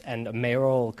governance and a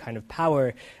mayoral kind of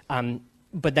power.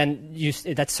 But then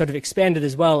that's sort of expanded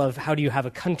as well of how do you have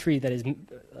a country that is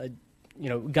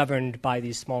governed by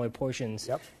these smaller portions.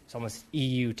 Yep. It's almost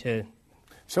EU to...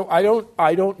 So I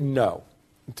don't know.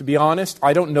 To be honest,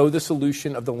 I don't know the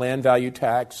solution of the land value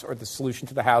tax or the solution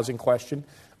to the housing question.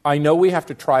 I know we have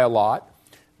to try a lot.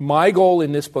 My goal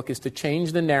in this book is to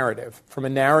change the narrative from a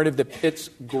narrative that pits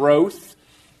growth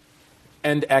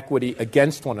and equity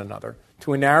against one another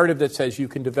to a narrative that says you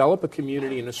can develop a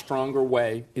community in a stronger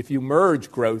way if you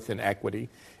merge growth and equity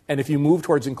and if you move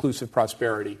towards inclusive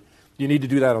prosperity. You need to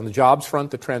do that on the jobs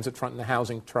front, the transit front, and the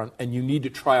housing front, and you need to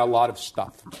try a lot of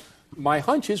stuff. My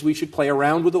hunch is we should play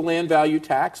around with the land value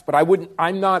tax, but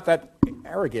I'm not that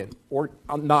arrogant or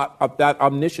I'm not that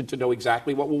omniscient to know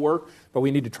exactly what will work, but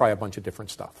we need to try a bunch of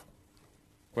different stuff.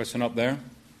 Question up there.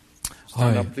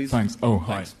 Stand up, please. Thanks. Oh,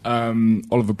 hi. Thanks.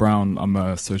 Oliver Brown. I'm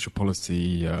a social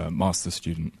policy master's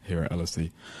student here at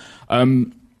LSE.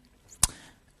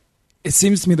 It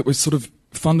seems to me that we've sort of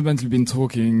fundamentally been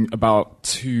talking about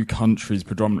 2 countries,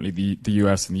 predominantly the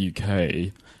US and the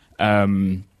UK,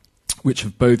 which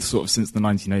have both sort of since the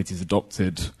 1980s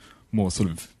adopted more sort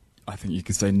of, I think you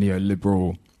could say,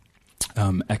 neoliberal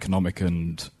economic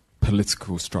and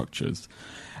political structures.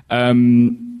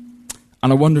 And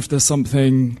I wonder if there's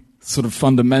something sort of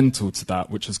fundamental to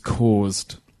that which has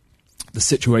caused the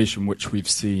situation which we've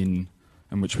seen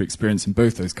and which we experience in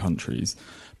both those countries.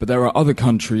 But there are other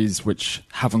countries which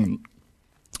haven't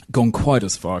gone quite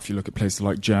as far. If you look at places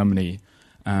like Germany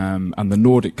and the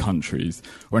Nordic countries,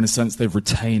 where in a sense they've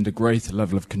retained a greater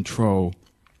level of control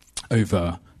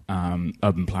over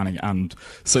urban planning and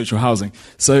social housing.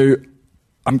 So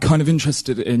I'm kind of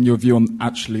interested in your view on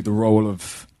actually the role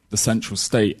of the central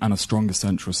state and a stronger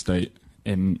central state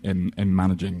in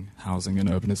managing housing and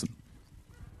urbanism.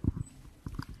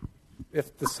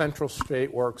 If the central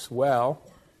state works well,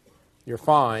 you're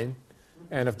fine.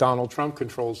 And if Donald Trump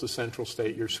controls the central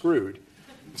state, you're screwed.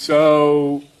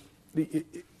 So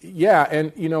Yeah,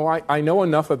 and I know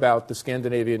enough about the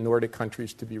Scandinavian Nordic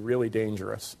countries to be really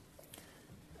dangerous.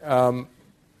 And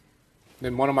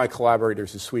one of my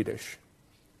collaborators is Swedish.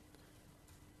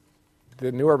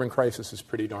 The new urban crisis is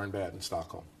pretty darn bad in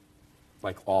Stockholm,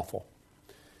 like awful.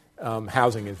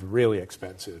 Housing is really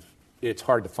expensive. It's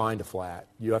hard to find a flat.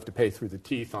 You have to pay through the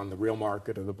teeth on the real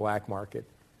market or the black market.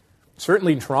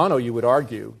 Certainly in Toronto, you would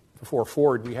argue, before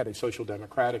Ford, we had a social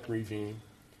democratic regime.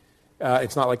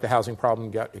 It's not like the housing problem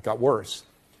got worse.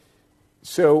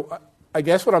 So I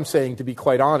guess what I'm saying, to be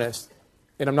quite honest,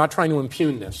 and I'm not trying to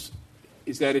impugn this,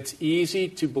 is that it's easy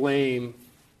to blame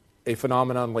a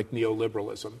phenomenon like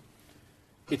neoliberalism.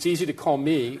 It's easy to call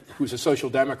me, who's a social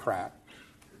democrat,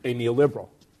 a neoliberal,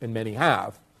 and many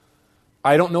have.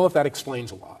 I don't know if that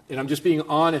explains a lot. And I'm just being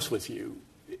honest with you,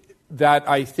 that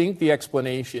I think the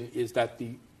explanation is that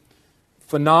the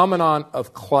phenomenon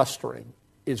of clustering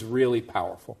is really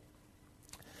powerful.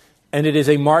 And it is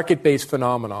a market-based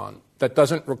phenomenon that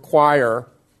doesn't require,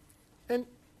 and,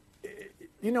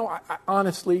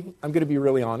 honestly, I'm going to be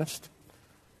really honest.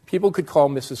 People could call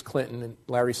Mrs. Clinton and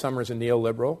Larry Summers a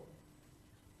neoliberal.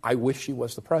 I wish she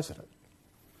was the president.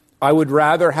 I would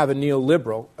rather have a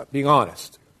neoliberal, being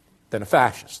honest, than a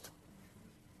fascist.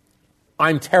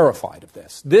 I'm terrified of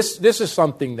this. This is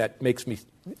something that makes me,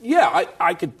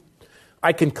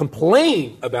 I can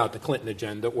complain about the Clinton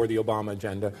agenda or the Obama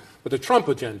agenda, but the Trump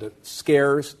agenda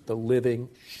scares the living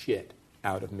shit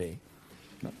out of me.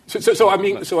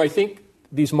 So I think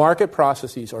these market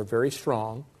processes are very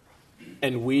strong,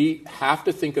 and we have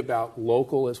to think about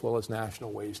local as well as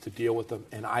national ways to deal with them,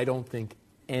 and I don't think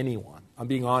anyone, I'm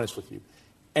being honest with you,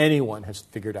 anyone has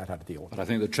figured out how to deal with it. But I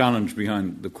think the challenge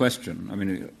behind the question,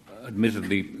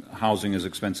 admittedly, housing is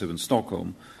expensive in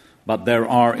Stockholm, but there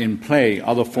are in play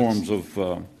other forms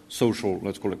of social,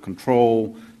 let's call it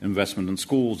control, investment in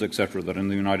schools, etc., that in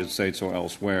the United States or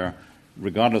elsewhere,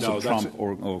 regardless of Trump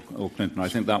or Clinton, I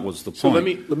think that was the point. So let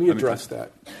me address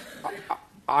that.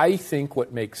 I think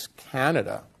what makes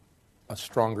Canada a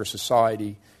stronger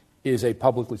society is a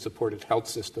publicly supported health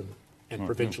system and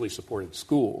provincially supported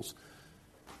schools.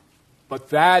 But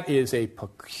that is a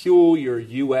peculiar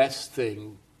U.S.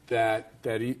 thing that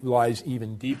lies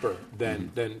even deeper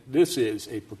than this is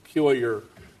a peculiar,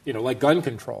 like gun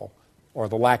control or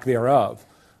the lack thereof,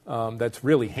 that's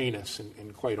really heinous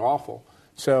and quite awful.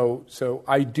 So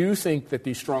I do think that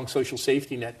these strong social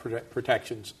safety net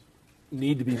protections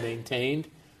need to be maintained.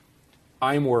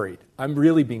 I'm worried. I'm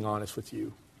really being honest with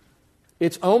you.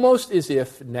 It's almost as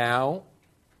if now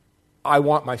I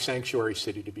want my sanctuary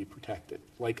city to be protected.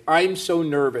 Like, I'm so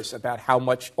nervous about how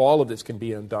much all of this can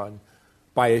be undone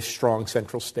by a strong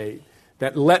central state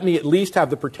that let me at least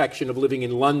have the protection of living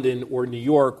in London or New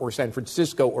York or San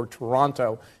Francisco or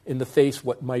Toronto in the face of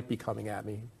what might be coming at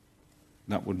me.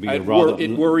 That would be it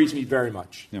worries me very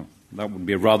much. Yeah, that would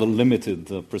be a rather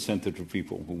limited percentage of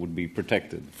people who would be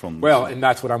protected from this. Well, and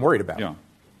that's what I'm worried about. Yeah.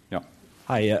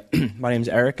 Hi, my name is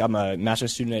Eric. I'm a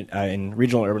master's student in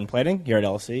regional urban planning here at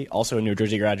LSE, also a New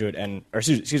Jersey graduate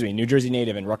New Jersey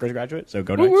native and Rutgers graduate, so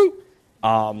go Knights.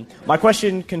 My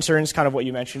question concerns kind of what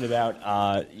you mentioned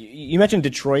about, you mentioned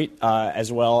Detroit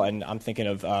as well, and I'm thinking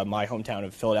of my hometown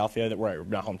of Philadelphia,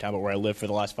 not hometown, but where I lived for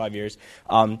the last 5 years.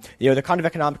 They're kind of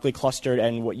economically clustered,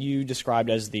 and what you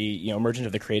described as the emergence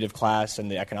of the creative class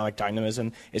and the economic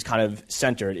dynamism is kind of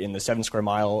centered in the 7 square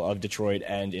mile of Detroit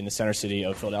and in the center city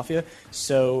of Philadelphia.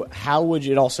 So how would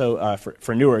you, also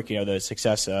for Newark, the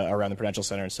success around the Prudential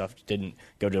Center and stuff didn't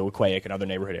go to Aquaic and other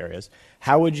neighborhood areas.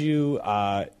 How would you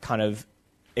kind of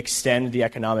extend the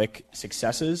economic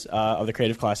successes of the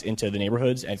creative class into the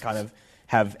neighborhoods and kind of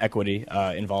have equity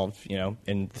involved,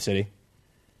 in the city?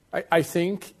 I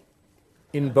think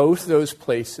in both those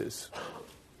places,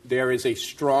 there is a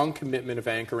strong commitment of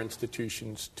anchor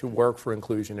institutions to work for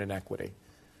inclusion and equity.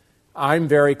 I'm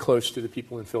very close to the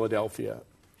people in Philadelphia,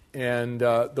 and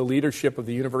the leadership of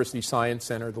the University Science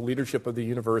Center, the leadership of the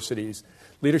universities,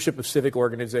 leadership of civic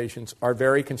organizations are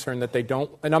very concerned that they don't,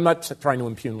 and I'm not trying to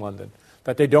impugn London,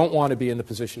 that they don't want to be in the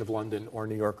position of London or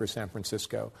New York or San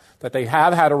Francisco, that they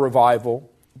have had a revival,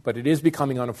 but it is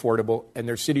becoming unaffordable, and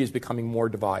their city is becoming more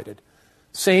divided.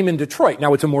 Same in Detroit.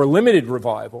 Now, it's a more limited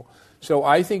revival. So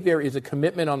I think there is a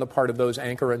commitment on the part of those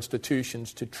anchor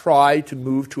institutions to try to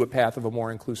move to a path of a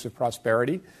more inclusive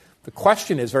prosperity. The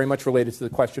question is very much related to the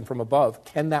question from above.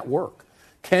 Can that work?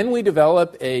 Can we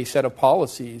develop a set of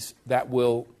policies that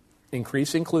will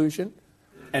increase inclusion?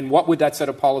 And what would that set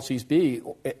of policies be?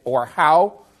 Or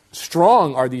how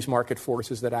strong are these market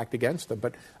forces that act against them?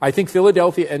 But I think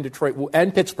Philadelphia and Detroit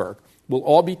and Pittsburgh will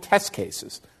all be test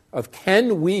cases of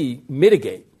can we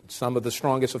mitigate some of the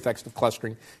strongest effects of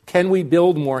clustering. Can we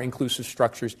build more inclusive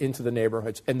structures into the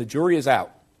neighborhoods? And the jury is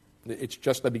out. It's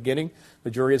just the beginning.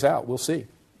 The jury is out. We'll see.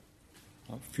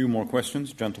 A few more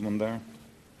questions. Gentleman there.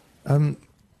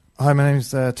 Hi, my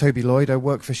name's Toby Lloyd. I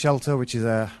work for Shelter, which is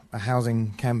a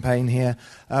housing campaign here.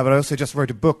 But I also just wrote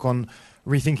a book on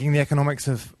rethinking the economics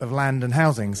of land and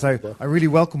housing. So I really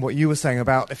welcome what you were saying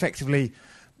about effectively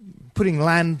putting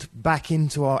land back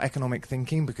into our economic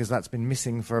thinking, because that's been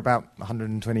missing for about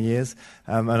 120 years.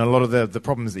 And a lot of the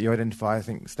problems that you identify, I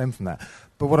think, stem from that.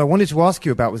 But what I wanted to ask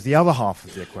you about was the other half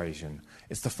of the equation.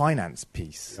 It's the finance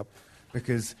piece. Yep.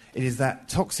 Because it is that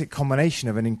toxic combination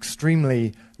of an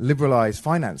extremely liberalized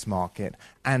finance market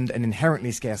and an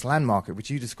inherently scarce land market, which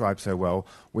you described so well,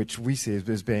 which we see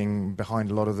as being behind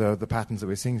a lot of the patterns that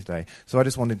we're seeing today. So I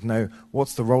just wanted to know,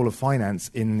 what's the role of finance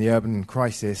in the urban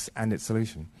crisis and its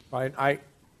solution? I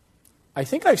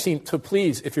think I've seen, so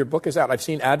please, if your book is out, I've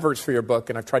seen adverts for your book,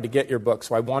 and I've tried to get your book,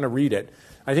 so I want to read it.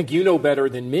 I think you know better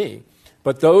than me.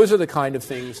 But those are the kind of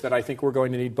things that I think we're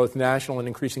going to need both national and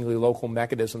increasingly local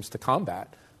mechanisms to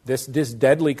combat. This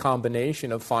deadly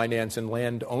combination of finance and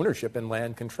land ownership and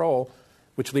land control,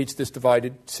 which leads to this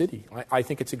divided city. I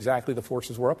think it's exactly the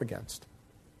forces we're up against.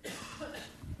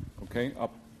 Okay,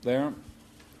 up there.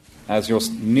 As you're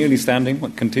nearly standing,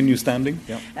 continue standing.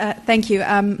 Yeah. Thank you.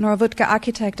 Nora Wuttke,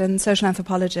 architect and social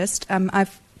anthropologist.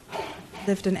 I've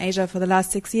lived in Asia for the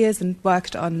last 6 years and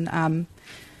worked on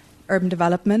urban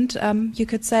development, you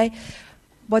could say.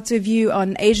 What's your view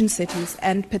on Asian cities,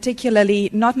 and particularly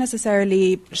not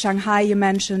necessarily Shanghai, you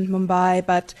mentioned, Mumbai,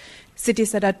 but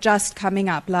cities that are just coming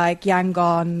up, like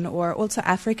Yangon, or also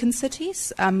African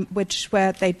cities,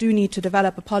 where they do need to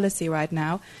develop a policy right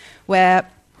now, where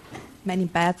many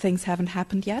bad things haven't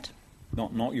happened yet?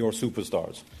 Not your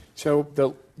superstars. So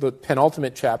the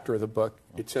penultimate chapter of the book,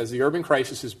 it says the urban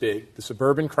crisis is big, the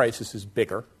suburban crisis is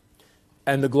bigger,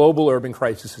 and the global urban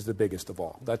crisis is the biggest of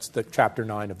all. That's the chapter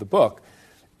 9 of the book.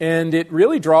 And it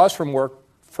really draws from work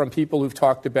from people who've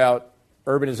talked about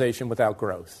urbanization without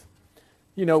growth.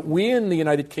 You know, we in the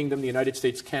United Kingdom, the United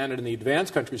States, Canada, and the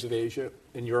advanced countries of Asia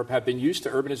and Europe have been used to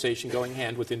urbanization going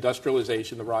hand with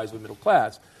industrialization, the rise of the middle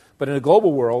class. But in a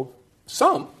global world,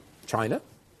 China,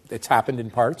 it's happened in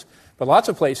parts, but lots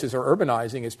of places are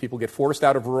urbanizing as people get forced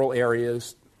out of rural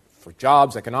areas for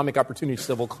jobs, economic opportunities,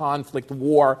 civil conflict,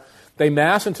 war. They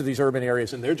mass into these urban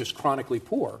areas, and they're just chronically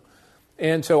poor.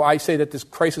 And so I say that this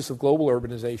crisis of global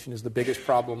urbanization is the biggest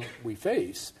problem we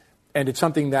face. And it's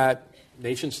something that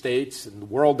nation states and the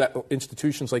world, that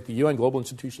institutions like the UN, global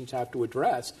institutions, have to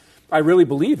address. I really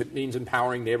believe it means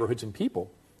empowering neighborhoods and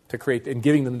people to create and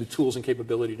giving them the tools and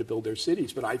capability to build their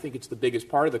cities. But I think it's the biggest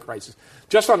part of the crisis.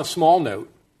 Just on a small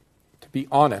note, to be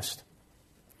honest,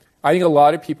 I think a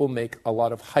lot of people make a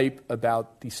lot of hype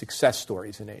about the success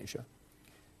stories in Asia.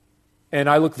 And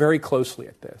I look very closely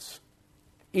at this.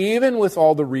 Even with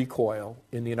all the recoil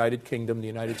in the United Kingdom, the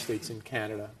United States, and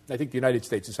Canada, I think the United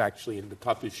States is actually in the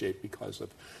toughest shape because of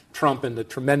Trump and the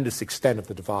tremendous extent of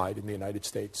the divide in the United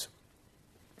States.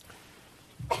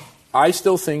 I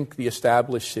still think the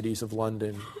established cities of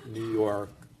London, New York,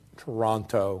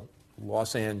 Toronto,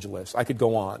 Los Angeles, I could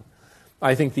go on.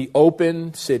 I think the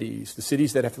open cities, the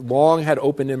cities that have long had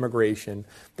open immigration,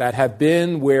 that have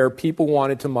been where people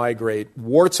wanted to migrate,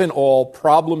 warts and all,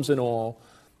 problems and all,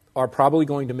 are probably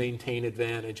going to maintain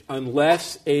advantage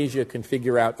unless Asia can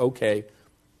figure out, okay,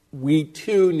 we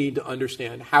too need to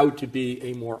understand how to be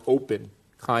a more open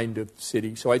kind of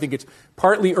city. So I think it's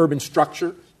partly urban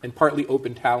structure and partly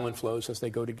open talent flows as they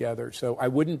go together. So I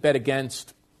wouldn't bet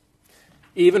against,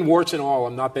 even warts and all,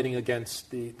 I'm not betting against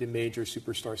the major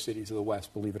superstar cities of the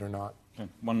West, believe it or not. Okay.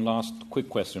 One last quick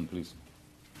question, please.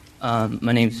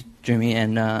 My name's Jeremy,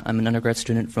 and I'm an undergrad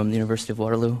student from the University of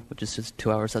Waterloo, which is just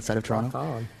 2 hours outside of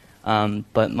Toronto.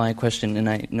 But my question, and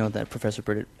I know that Professor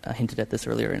Burdett hinted at this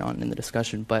earlier on in the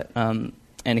discussion, but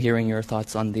and hearing your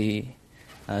thoughts on the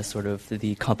sort of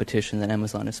the competition that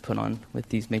Amazon has put on with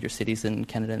these major cities in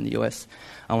Canada and the U.S.,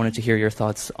 I wanted to hear your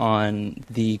thoughts on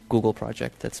the Google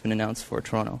project that's been announced for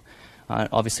Toronto.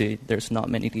 Obviously, there's not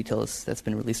many details that's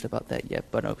been released about that yet,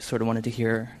 but I sort of wanted to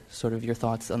hear sort of your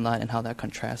thoughts on that and how that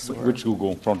contrasts. Which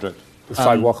Google project? The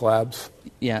Sidewalk Labs.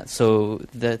 Yeah, so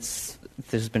there's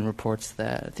been reports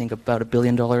that I think about $1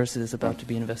 billion is about to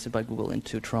be invested by Google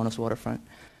into Toronto's waterfront.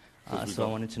 So I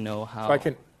wanted to know how...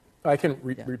 So I can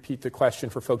repeat the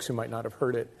question for folks who might not have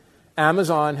heard it.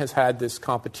 Amazon has had this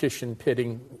competition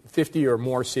pitting 50 or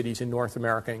more cities in North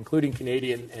America, including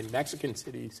Canadian and Mexican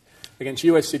cities, against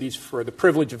U.S. cities for the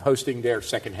privilege of hosting their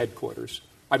second headquarters.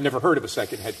 I've never heard of a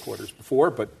second headquarters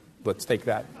before, but let's take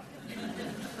that.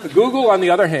 Google, on the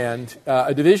other hand,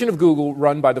 a division of Google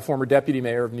run by the former deputy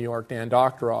mayor of New York, Dan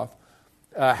Doctoroff,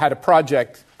 had a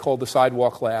project called the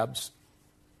Sidewalk Labs.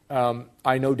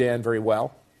 I know Dan very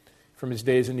well from his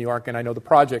days in New York, and I know the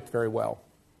project very well.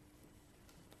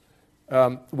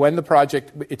 When the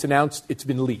project, it's announced, it's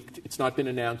been leaked. It's not been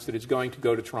announced that it's going to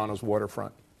go to Toronto's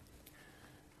waterfront.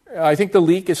 I think the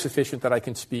leak is sufficient that I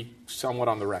can speak somewhat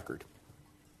on the record.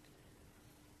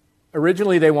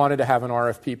 Originally, they wanted to have an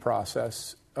RFP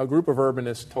process. A group of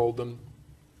urbanists told them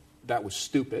that was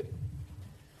stupid,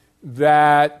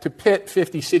 that to pit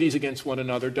 50 cities against one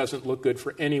another doesn't look good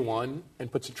for anyone and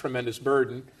puts a tremendous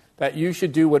burden, that you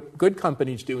should do what good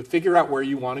companies do and figure out where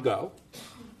you want to go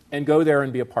and go there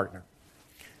and be a partner.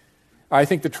 I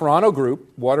think the Toronto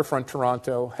group, Waterfront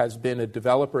Toronto, has been a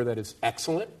developer that is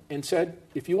excellent and said,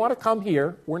 if you want to come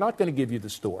here, we're not going to give you the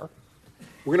store.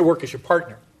 We're going to work as your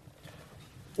partner.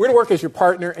 We're going to work as your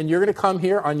partner, and you're going to come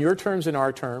here on your terms and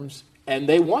our terms, and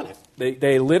they won it.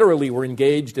 They literally were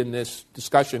engaged in this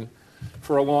discussion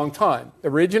for a long time.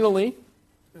 Originally,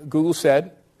 Google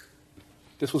said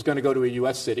this was going to go to a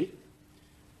U.S. city.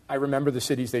 I remember the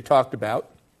cities they talked about.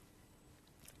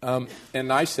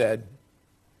 And I said,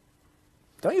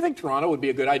 don't you think Toronto would be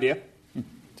a good idea?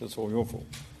 That's all your fault.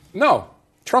 No,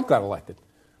 Trump got elected.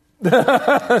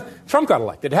 Trump got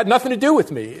elected. It had nothing to do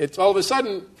with me. It's all of a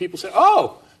sudden people said,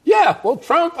 oh, yeah, well,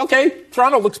 Trump, okay,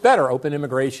 Toronto looks better. Open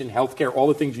immigration, healthcare, all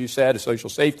the things you said, a social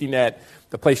safety net,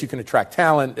 the place you can attract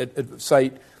talent, a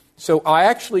site. So I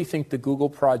actually think the Google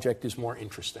project is more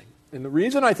interesting. And the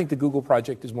reason I think the Google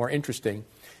project is more interesting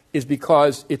is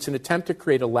because it's an attempt to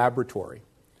create a laboratory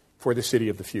for the city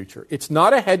of the future. It's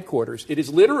not a headquarters. It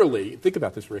is literally, think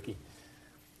about this, Ricky.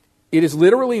 It is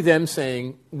literally them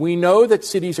saying, we know that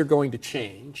cities are going to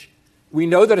change. We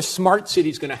know that a smart city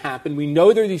is going to happen. We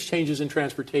know there are these changes in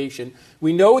transportation.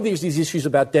 We know there's these issues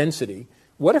about density.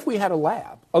 What if we had a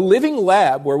lab, a living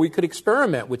lab where we could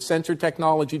experiment with sensor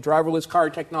technology, driverless car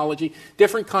technology,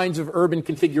 different kinds of urban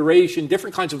configuration,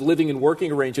 different kinds of living and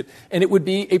working arrangement, and it would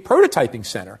be a prototyping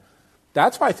center.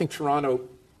 That's why I think Toronto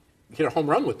hit a home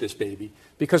run with this baby,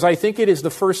 because I think it is the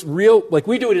first real, like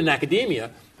we do it in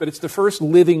academia, but it's the first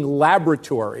living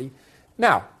laboratory.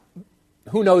 Now,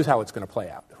 who knows how it's going to play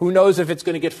out? Who knows if it's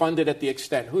going to get funded at the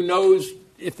extent? Who knows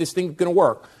if this thing's going to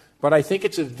work? But I think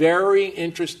it's a very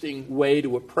interesting way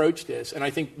to approach this, and I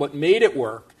think what made it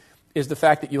work is the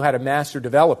fact that you had a master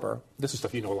developer. This is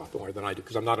stuff you know a lot more than I do,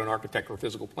 because I'm not an architect or a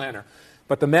physical planner.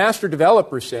 But the master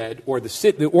developer said, or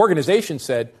the organization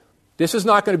said, this is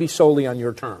not going to be solely on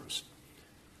your terms.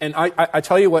 And I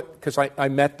tell you what, because I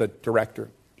met the director,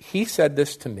 he said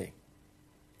this to me.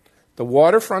 The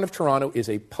waterfront of Toronto is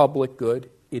a public good.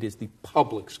 It is the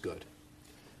public's good.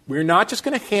 We're not just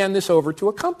going to hand this over to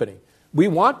a company. We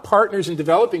want partners in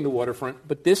developing the waterfront,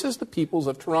 but this is the peoples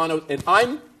of Toronto, and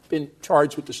I've been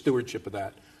charged with the stewardship of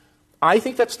that. I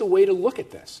think that's the way to look at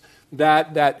this,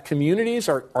 that communities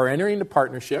are entering into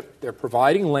partnership, they're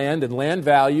providing land and land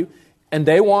value, and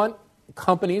they want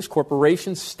companies,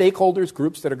 corporations, stakeholders,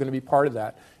 groups that are going to be part of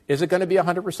that. Is it going to be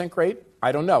 100% great?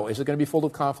 I don't know. Is it going to be full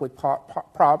of conflict?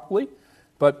 Probably.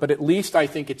 But at least I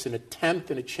think it's an attempt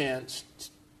and a chance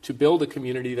to build a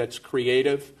community that's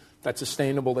creative, that's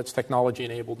sustainable, that's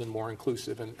technology-enabled, and more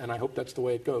inclusive. And I hope that's the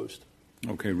way it goes.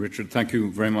 Okay, Richard, thank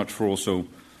you very much for also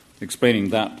explaining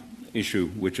that issue,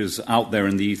 which is out there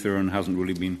in the ether and hasn't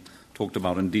really been talked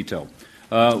about in detail.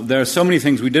 There are so many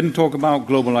things we didn't talk about: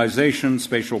 globalization,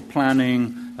 spatial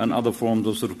planning, and other forms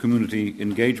of sort of community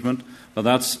engagement. But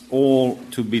that's all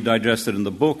to be digested in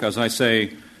the book. As I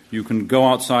say, you can go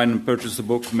outside and purchase the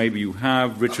book. Maybe you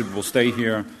have. Richard will stay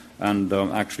here and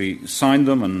actually sign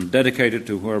them and dedicate it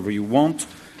to whoever you want.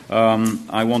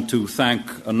 I want to thank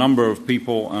a number of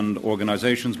people and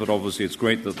organizations, but obviously it's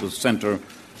great that the Centre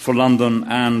for London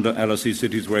and LSE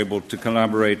Cities were able to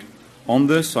collaborate on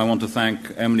this. I want to thank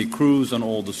Emily Cruz and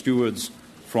all the stewards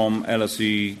from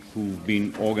LSE who've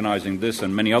been organizing this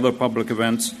and many other public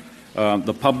events,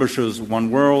 the publishers One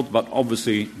World, but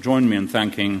obviously join me in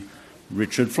thanking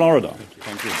Richard Florida.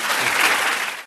 Thank you.